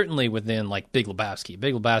absurdity, certainly within, like, Big Lebowski.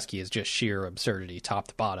 Big Lebowski is just sheer absurdity, top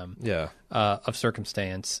to bottom, of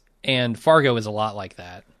circumstance, and Fargo is a lot like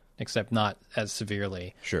that, except not as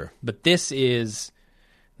severely. Sure. But this is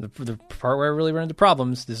the part where I really run into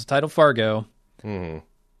problems. This is titled Fargo,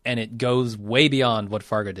 and it goes way beyond what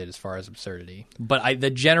Fargo did as far as absurdity. But the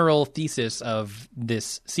general thesis of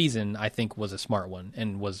this season, I think, was a smart one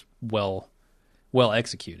and was well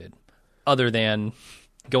executed. other than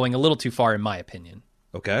going a little too far, in my opinion.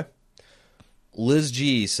 Okay. Liz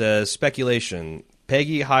G says, speculation.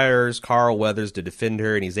 Peggy hires Carl Weathers to defend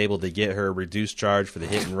her, and he's able to get her a reduced charge for the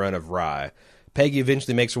hit and run of Rye. Peggy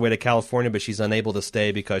eventually makes her way to California, but she's unable to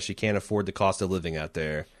stay because she can't afford the cost of living out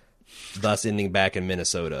there, thus ending back in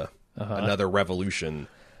Minnesota. Another revolution.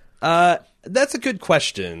 That's a good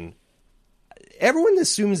question. Everyone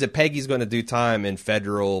assumes that Peggy's going to do time in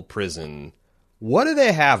federal prison. What do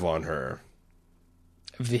they have on her?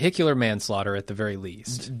 Vehicular manslaughter at the very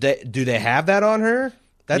least. Do they have that on her?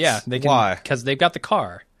 Yeah, they can, why? Because they've got the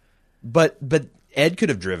car. But Ed could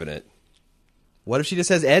have driven it. What if she just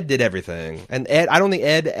says Ed did everything? And Ed, I don't think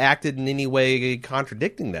Ed acted in any way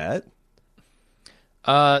contradicting that.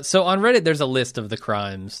 So on Reddit, there's a list of the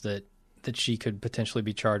crimes that she could potentially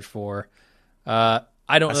be charged for. I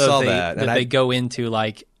don't know if they go into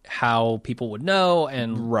like how people would know,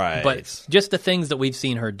 and right, but just the things that we've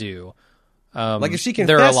seen her do. Like if she confesses,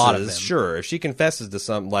 there are a lot of them. Sure, if she confesses to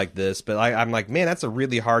something like this, but I'm like, man, that's a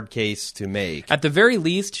really hard case to make. At the very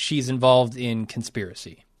least, she's involved in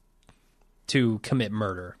conspiracy to commit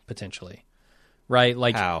murder, potentially. Right?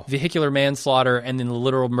 Like how? Vehicular manslaughter and then the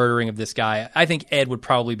literal murdering of this guy. I think Ed would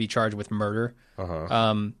probably be charged with murder.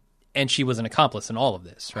 And she was an accomplice in all of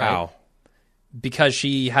this, right? How? Because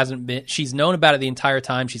she's known about it the entire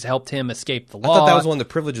time. She's helped him escape the law. I thought that was one of the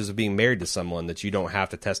privileges of being married to someone, that you don't have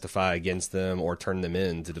to testify against them or turn them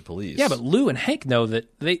in to the police. Yeah, but Lou and Hank know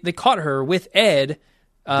that they caught her with Ed.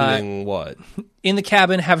 Doing what? In the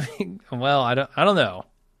cabin having, well, I don't know.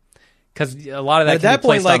 Because a lot of that can be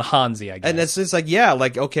placed on Hansi, I guess. And it's just like, yeah,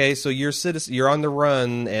 like, okay, so you're on the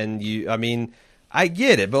run, and I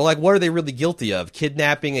get it, but like, what are they really guilty of?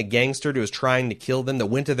 Kidnapping a gangster who was trying to kill them, that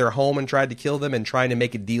went to their home and tried to kill them, and trying to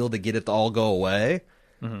make a deal to get it to all go away?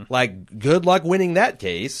 Mm-hmm. Like, good luck winning that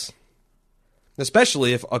case.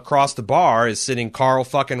 Especially if across the bar is sitting Carl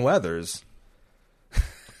fucking Weathers.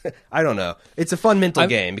 I don't know. It's a fun mental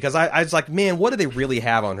game, because I was like, man, what do they really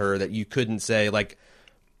have on her that you couldn't say? Like,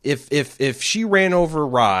 if she ran over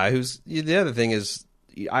Rye, who's the other thing is,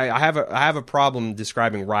 I have a problem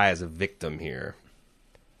describing Rye as a victim here.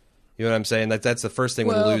 You know what I'm saying? That's the first thing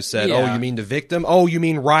when Lou said, yeah. Oh, you mean the victim? Oh, you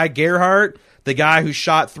mean Rye Gerhardt? The guy who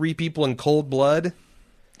shot 3 people in cold blood?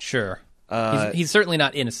 Sure. He's certainly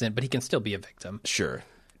not innocent, but he can still be a victim. Sure.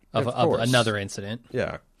 Of another incident.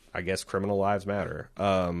 Yeah. I guess criminal lives matter.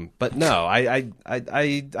 But no, I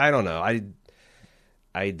don't know.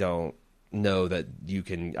 I don't know that you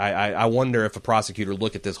can. I wonder if a prosecutor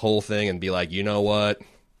look at this whole thing and be like, you know what?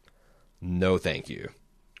 No, thank you.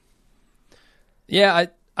 Yeah,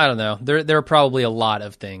 I don't know. There are probably a lot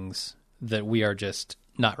of things that we are just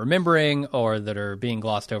not remembering, or that are being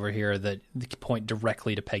glossed over here, that point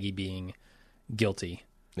directly to Peggy being guilty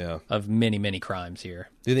of many, many crimes here.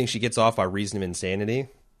 Do you think she gets off by reason of insanity?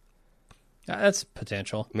 That's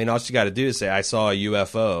potential. I mean, all she got to do is say, I saw a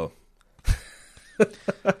UFO.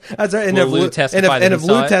 That's right. And if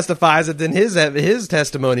Lou testifies it, then his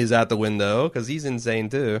testimony is out the window, because he's insane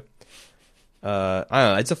too. I don't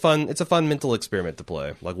know. It's a fun mental experiment to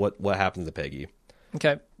play. Like, what happens to Peggy?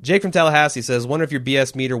 Okay. Jake from Tallahassee says, wonder if your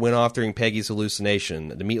BS meter went off during Peggy's hallucination.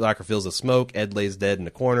 The meat locker fills with smoke. Ed lays dead in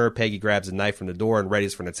the corner. Peggy grabs a knife from the door and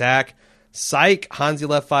readies for an attack. Psych, Hansi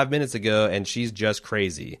left 5 minutes ago, and she's just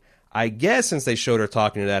crazy. I guess since they showed her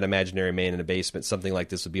talking to that imaginary man in the basement, something like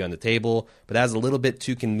this would be on the table, but that's a little bit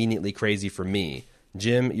too conveniently crazy for me.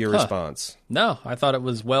 Jim, your response? No, I thought it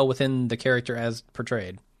was well within the character as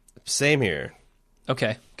portrayed. Same here.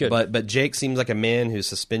 Okay, good. But Jake seems like a man whose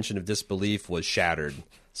suspension of disbelief was shattered.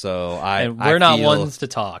 So we're not ones to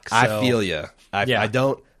talk. So. I feel you. I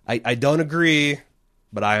don't agree,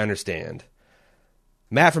 but I understand.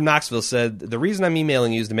 Matt from Knoxville said, the reason I'm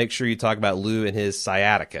emailing you is to make sure you talk about Lou and his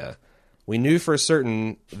sciatica. We knew for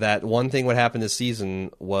certain that one thing would happen this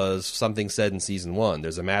season was something said in season 1.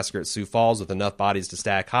 There's a massacre at Sioux Falls with enough bodies to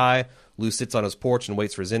stack high. Lou sits on his porch and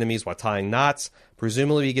waits for his enemies while tying knots.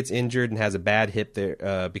 Presumably he gets injured and has a bad hip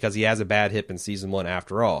there because he has a bad hip in season 1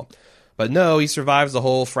 after all. But no, he survives the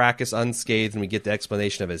whole fracas unscathed, and we get the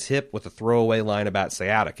explanation of his hip with a throwaway line about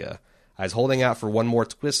sciatica. I was holding out for one more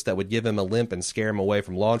twist that would give him a limp and scare him away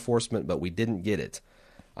from law enforcement, but we didn't get it.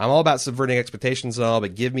 I'm all about subverting expectations and all,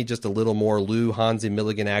 but give me just a little more Lou, Hansi,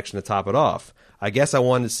 Milligan action to top it off. I guess I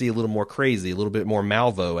wanted to see a little more crazy, a little bit more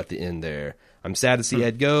Malvo at the end there. I'm sad to see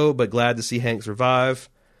Ed go, but glad to see Hank survive.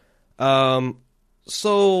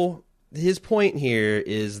 So his point here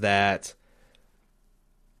is that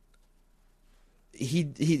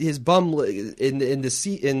his bum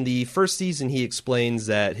in the first season he explains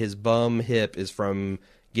that his bum hip is from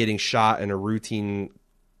getting shot in a routine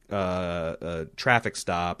traffic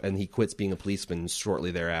stop, and he quits being a policeman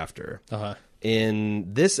shortly thereafter. Uh-huh.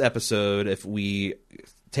 In this episode, if we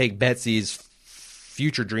take Betsy's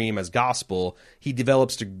future dream as gospel, he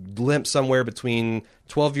develops to limp somewhere between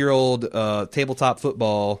 12-year-old tabletop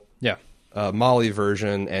football Yeah. Molly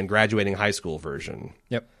version and graduating high school version.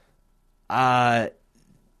 Yep. I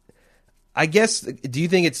guess, do you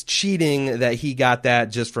think it's cheating that he got that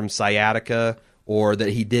just from sciatica, or that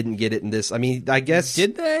he didn't get it in this? I mean, I guess...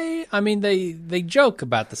 Did they? I mean, they joke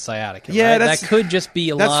about the sciatica. Yeah, right? That could just be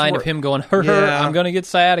a line of him going, Yeah. I'm going to get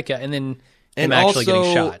sciatica, and then him and actually also,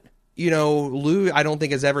 getting shot. You know, Lou, I don't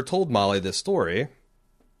think has ever told Molly this story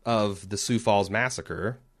of the Sioux Falls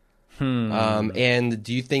massacre. And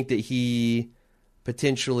do you think that he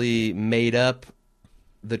potentially made up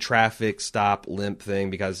the traffic stop limp thing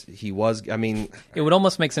because he was? I mean, It would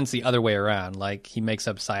almost make sense the other way around. Like he makes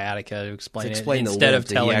up sciatica to explain it the instead limp of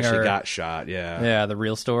that telling he actually her. got shot. Yeah, Yeah, the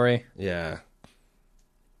real story. yeah,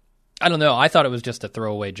 I don't know. I thought it was just a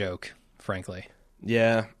throwaway joke, frankly.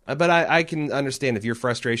 yeah. But I can understand if your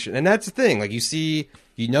frustration, and that's the thing. Like you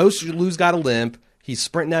know, Lou's got a limp. He's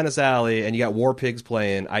sprinting down this alley, and you got War Pigs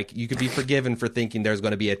playing. You could be forgiven for thinking there's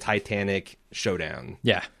going to be a Titanic showdown.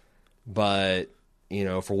 Yeah. But, you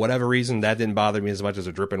know, for whatever reason, that didn't bother me as much as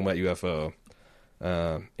a dripping wet UFO.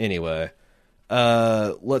 Anyway,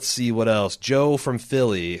 let's see what else. Joe from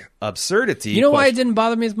Philly, absurdity. You know why it didn't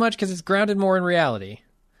bother me as much? Because it's grounded more in reality.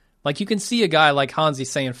 Like, you can see a guy like Hansi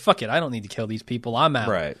saying, fuck it, I don't need to kill these people. I'm out.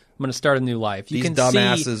 Right. I'm going to start a new life. These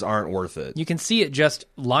dumbasses aren't worth it. You can see it just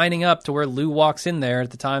lining up to where Lou walks in there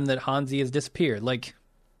at the time that Hansi has disappeared. Like,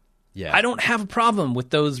 Yeah. I don't have a problem with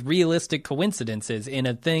those realistic coincidences in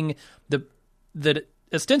a thing that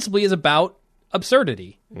ostensibly is about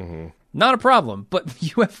absurdity. Mm-hmm. Not a problem, but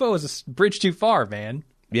UFO is a bridge too far, man.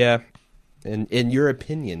 Yeah. In your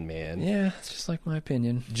opinion, man. Yeah, it's just like my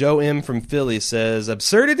opinion. Joe M. from Philly says,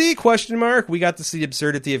 absurdity? ? We got to see the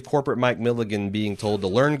absurdity of corporate Mike Milligan being told to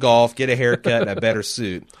learn golf, get a haircut, and a better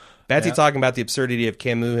suit. Betsy talking about the absurdity of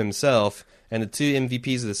Camus himself, and the two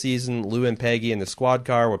MVPs of the season, Lou and Peggy in the squad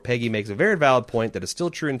car, where Peggy makes a very valid point that is still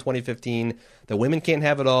true in 2015, that women can't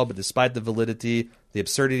have it all, but despite the validity, the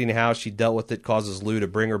absurdity in how she dealt with it causes Lou to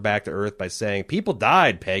bring her back to earth by saying, people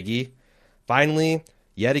died, Peggy. Finally,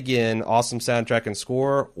 yet again, awesome soundtrack and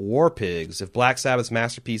score, War Pigs. If Black Sabbath's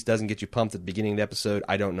masterpiece doesn't get you pumped at the beginning of the episode,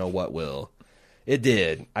 I don't know what will. It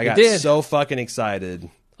did. I got so fucking excited.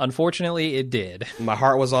 Unfortunately, it did. My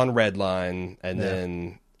heart was on Redline, and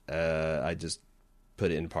then I just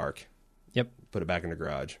put it in park. Yep. Put it back in the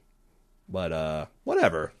garage. But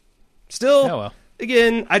whatever. Still,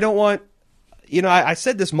 again, I don't want... You know, I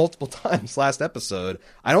said this multiple times last episode.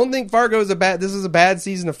 I don't think Fargo is this is a bad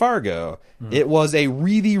season of Fargo. It was a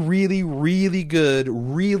really, really, really good,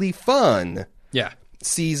 really fun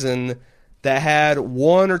season that had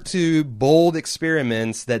one or two bold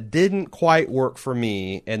experiments that didn't quite work for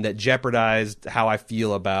me and that jeopardized how I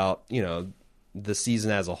feel about, you know, the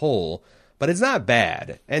season as a whole. But it's not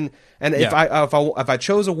bad. And if I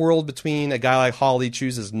chose a world between a guy like Hawley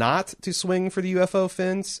chooses not to swing for the UFO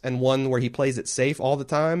fence and one where he plays it safe all the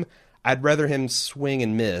time, I'd rather him swing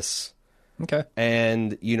and miss. Okay.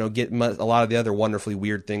 And, you know, get a lot of the other wonderfully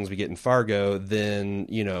weird things we get in Fargo than,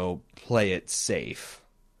 you know, play it safe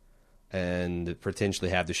and potentially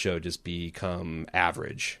have the show just become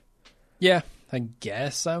average. Yeah, I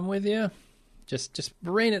guess I'm with you. Just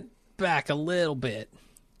rein it back a little bit.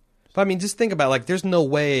 But I mean, just think about, like, there's no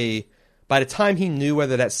way, by the time he knew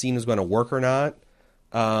whether that scene was going to work or not,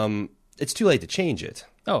 it's too late to change it.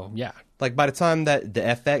 Oh, yeah. Like, by the time that the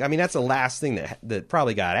effect, I mean, that's the last thing that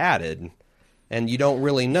probably got added, and you don't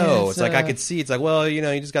really know. It's like, I could see, it's like, well, you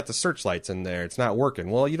know, you just got the searchlights in there. It's not working.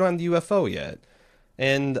 Well, you don't have the UFO yet.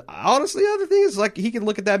 And honestly, the other thing is, like, he could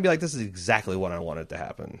look at that and be like, this is exactly what I wanted to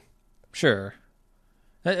happen. Sure.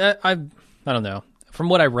 I don't know. From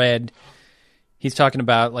what I read... He's talking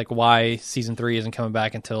about like why season 3 isn't coming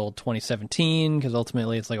back until 2017 because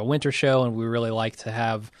ultimately it's like a winter show and we really like to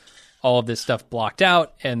have all of this stuff blocked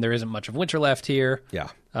out and there isn't much of winter left here. Yeah,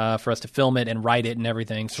 for us to film it and write it and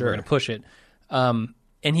everything. So we're going to push it. And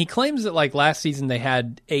he claims that like last season they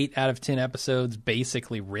had 8 out of 10 episodes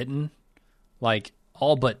basically written, like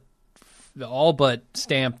all but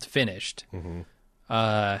stamped finished. Mm-hmm.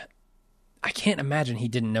 I can't imagine he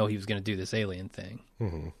didn't know he was going to do this alien thing.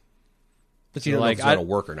 Mm-hmm. But you don't know if it's going to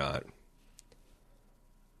work or not.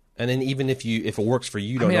 And then even if it works for you,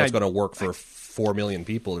 you don't know it's going to work for 4 million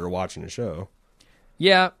people that are watching the show.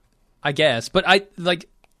 Yeah, I guess. But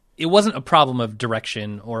it wasn't a problem of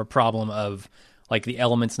direction or a problem of like the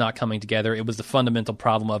elements not coming together. It was the fundamental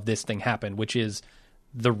problem of this thing happened, which is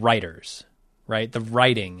the writers, right? The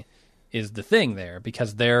writing is the thing there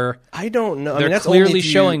because they're I don't know. I they're mean, that's only clearly if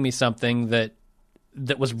you- showing me something that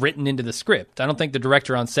was written into the script. I don't think the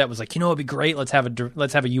director on set was like, it'd be great. Let's have a UFO.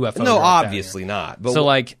 No, drop down obviously here." not. But So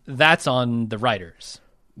like that's on the writers.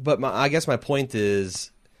 But I guess my point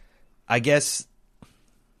is, I guess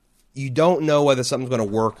you don't know whether something's going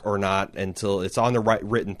to work or not until it's on the right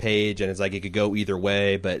written page, and it's like it could go either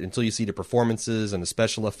way. But until you see the performances and the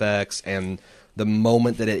special effects and the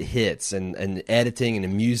moment that it hits and the editing and the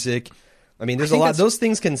music, I mean, there's a lot. Those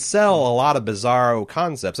things can sell a lot of bizarro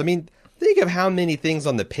concepts. I mean, think of how many things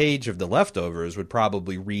on the page of The Leftovers would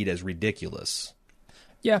probably read as ridiculous.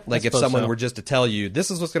 Yeah, Like I if suppose someone so. were just to tell you,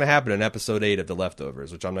 this is what's going to happen in episode 8 of The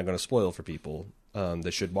Leftovers, which I'm not going to spoil for people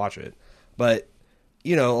that should watch it. But,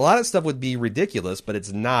 a lot of stuff would be ridiculous, but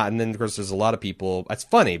it's not. And then, of course, there's a lot of people. It's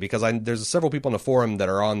funny because there's several people in the forum that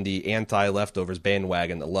are on the anti-Leftovers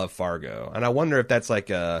bandwagon that love Fargo. And I wonder if that's like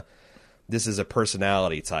this is a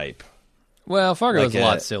personality type. Well, Fargo like is a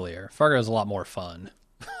lot sillier. Fargo is a lot more fun.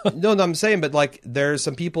 No, I'm saying, but like there's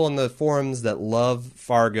some people in the forums that love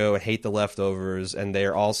Fargo and hate The Leftovers, and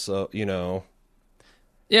they're also, Yeah,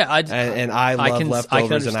 and I love I can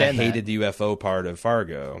Leftovers, and I understand that. hated the UFO part of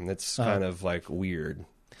Fargo. And it's kind of like weird.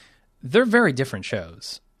 They're very different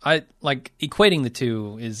shows. I like equating the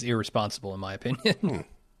two is irresponsible in my opinion.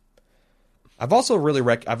 I've also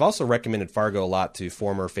recommended Fargo a lot to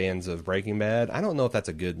former fans of Breaking Bad. I don't know if that's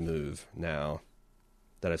a good move now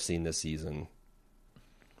that I've seen this season.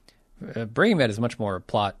 Breaking Bad is much more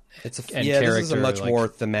plot and This character. is a much more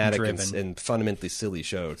thematic driven. and fundamentally silly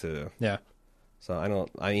show too. Yeah. So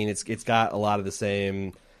it's got a lot of the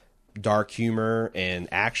same dark humor and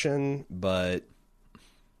action, but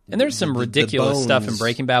And there's some the ridiculous stuff in bones-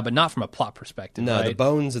 Breaking Bad, but not from a plot perspective. no, right? the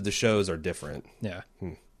bones of the shows are different. Yeah.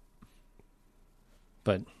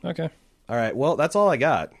 But okay. All right, well, that's all I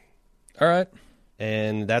got. All right.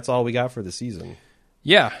 And that's all we got for the season.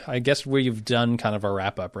 Yeah, I guess we've done kind of a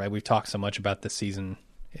wrap up, right? We've talked so much about this season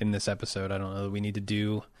in this episode. I don't know that we need to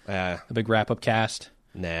do a big wrap up cast.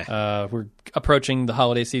 Nah. We're approaching the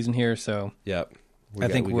holiday season here, so Yep. I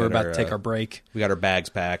think we're about to take our break. We got our bags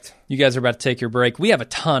packed. You guys are about to take your break. We have a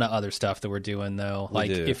ton of other stuff that we're doing, though. We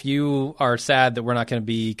do. If you are sad that we're not going to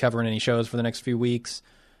be covering any shows for the next few weeks,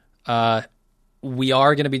 we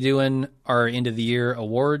are going to be doing our end of the year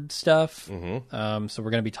award stuff. Mm-hmm. So we're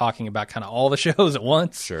going to be talking about kind of all the shows at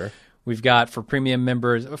once. Sure. We've got for premium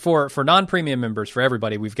members, for non-premium members, for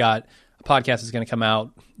everybody, we've got a podcast that's going to come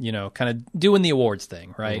out, kind of doing the awards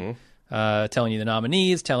thing, right? Mm-hmm. Telling you the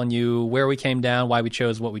nominees, telling you where we came down, why we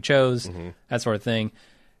chose what we chose, that sort of thing.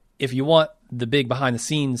 If you want the big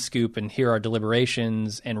behind-the-scenes scoop and hear our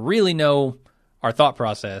deliberations and really know our thought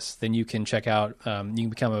process, then you can check out, you can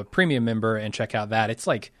become a premium member and check out that. It's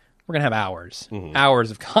like, we're going to have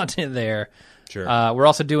hours of content there. Sure. We're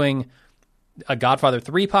also doing a Godfather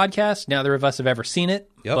 3 podcast. Neither of us have ever seen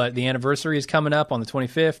it, Yep. but the anniversary is coming up on the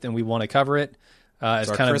 25th, and we want to cover it as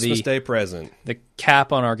It's our kind Christmas of Day present. the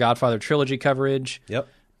cap on our Godfather trilogy coverage. Yep.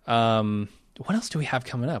 What else do we have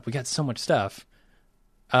coming up? We got so much stuff.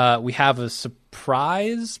 We have a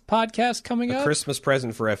surprise podcast coming up. Christmas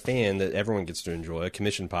present for a fan that everyone gets to enjoy. A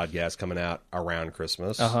commission podcast coming out around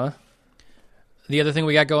Christmas. The other thing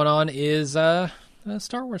we got going on is a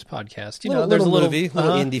Star Wars podcast. There's a little movie,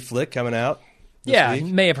 little indie flick coming out. this You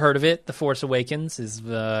week. may have heard of it. The Force Awakens is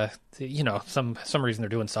some reason they're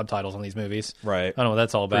doing subtitles on these movies. Right. I don't know what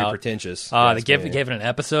that's all Pretty about. pretentious. They gave it an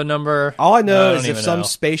episode number. All I know don't is if even some know.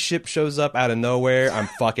 spaceship shows up out of nowhere, I'm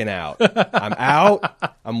fucking out. I'm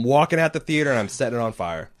out. I'm walking out the theater and I'm setting it on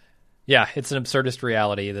fire. Yeah, it's an absurdist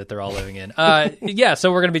reality that they're all living in.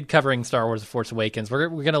 So we're going to be covering Star Wars: The Force Awakens. We're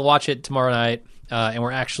going to watch it tomorrow night, and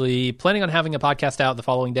we're actually planning on having a podcast out the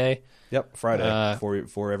following day. Yep, Friday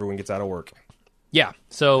before everyone gets out of work. Yeah,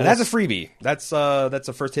 so And that's a freebie. That's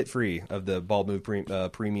a first hit free of the Bald Move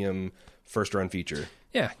premium first run feature.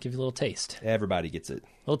 yeah, give you a little taste, Everybody gets it.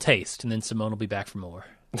 and then Simone will be back for more.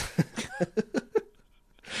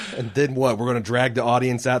 And then what? We're going to drag the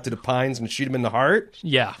audience out to the pines and shoot them in the heart?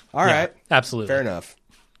 Yeah, All yeah, right. absolutely, Fair enough.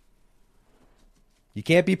 You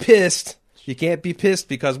can't be pissed. You can't be pissed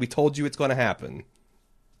because we told you it's going to happen.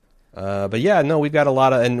 But yeah, no, we've got a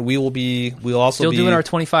lot of, and we'll also Still be doing our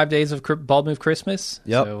 25 days of Bald Move Christmas.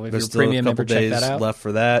 Yep, So if there's you're a still premium a couple member, check days that out. left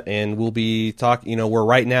for that, and we'll be talking. We're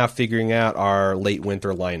right now figuring out our late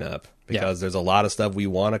winter lineup because there's a lot of stuff we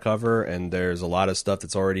want to cover, and there's a lot of stuff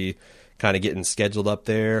that's already kind of getting scheduled up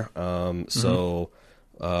there.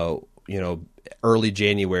 Early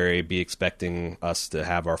January, be expecting us to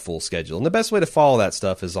have our full schedule. And the best way to follow that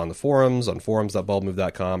stuff is on the forums, on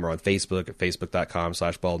forums.baldmove.com, or on Facebook at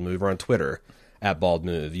facebook.com/baldmove, or on Twitter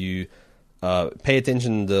 @baldmove. You pay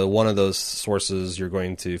attention to one of those sources. You're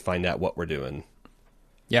going to find out what we're doing.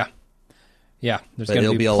 Yeah. There's But going to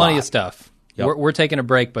it'll be be a plenty lot. of stuff. Yep. We're taking a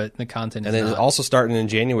break, but the content And is then not. also starting in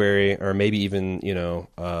January, or maybe even,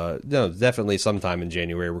 definitely sometime in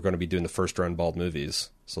January, we're going to be doing the first run Bald movies.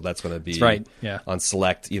 So that's going to be That's right, yeah. on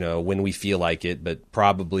select, when we feel like it, but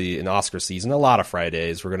probably in Oscar season, a lot of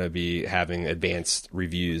Fridays, we're going to be having advanced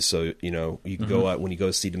reviews. So, you can go out when you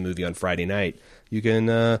go see the movie on Friday night, you can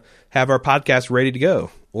have our podcast ready to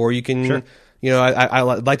go. Or you can, Sure. I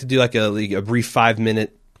like to do like a brief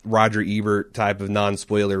 5-minute Roger Ebert type of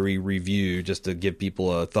non-spoilery review just to give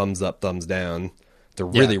people a thumbs up, thumbs down to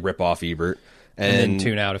really rip off Ebert. And then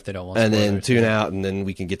tune out if they don't want And then spoilers. tune out, and then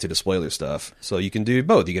we can get to the spoiler stuff. So you can do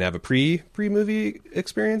both. You can have a pre-movie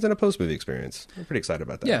experience and a post-movie experience. I'm pretty excited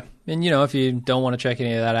about that. Yeah. And, if you don't want to check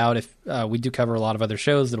any of that out, if we do cover a lot of other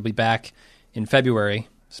shows that'll be back in February,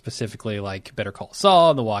 specifically like Better Call Saul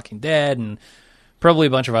and The Walking Dead and probably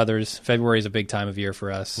a bunch of others. February is a big time of year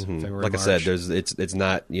for us. February, Like March. I said, it's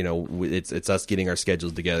not, it's us getting our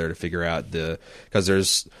schedules together to figure out because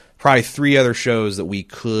there's probably 3 other shows that we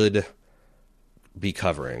could be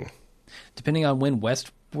covering. Depending on when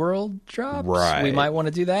Westworld drops, Right. we might want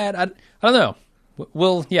to do that. I don't know.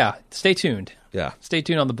 We'll stay tuned. Yeah. Stay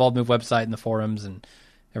tuned on the Bald Move website and the forums and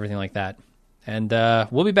everything like that. And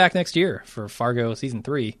we'll be back next year for Fargo season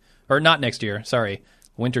 3, or not next year. Sorry,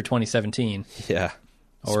 winter 2017. Yeah.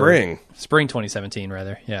 Or spring 2017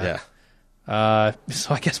 rather. Yeah.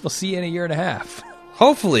 So I guess we'll see you in a year and a half.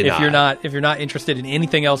 Hopefully If you're not interested in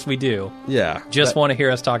anything else we do, Yeah. just But want to hear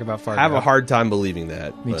us talk about Fargo. I have a hard time believing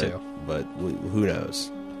that. Me too. But who knows?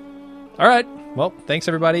 All right. Well, thanks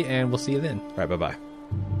everybody, and we'll see you then. All right. Bye-bye.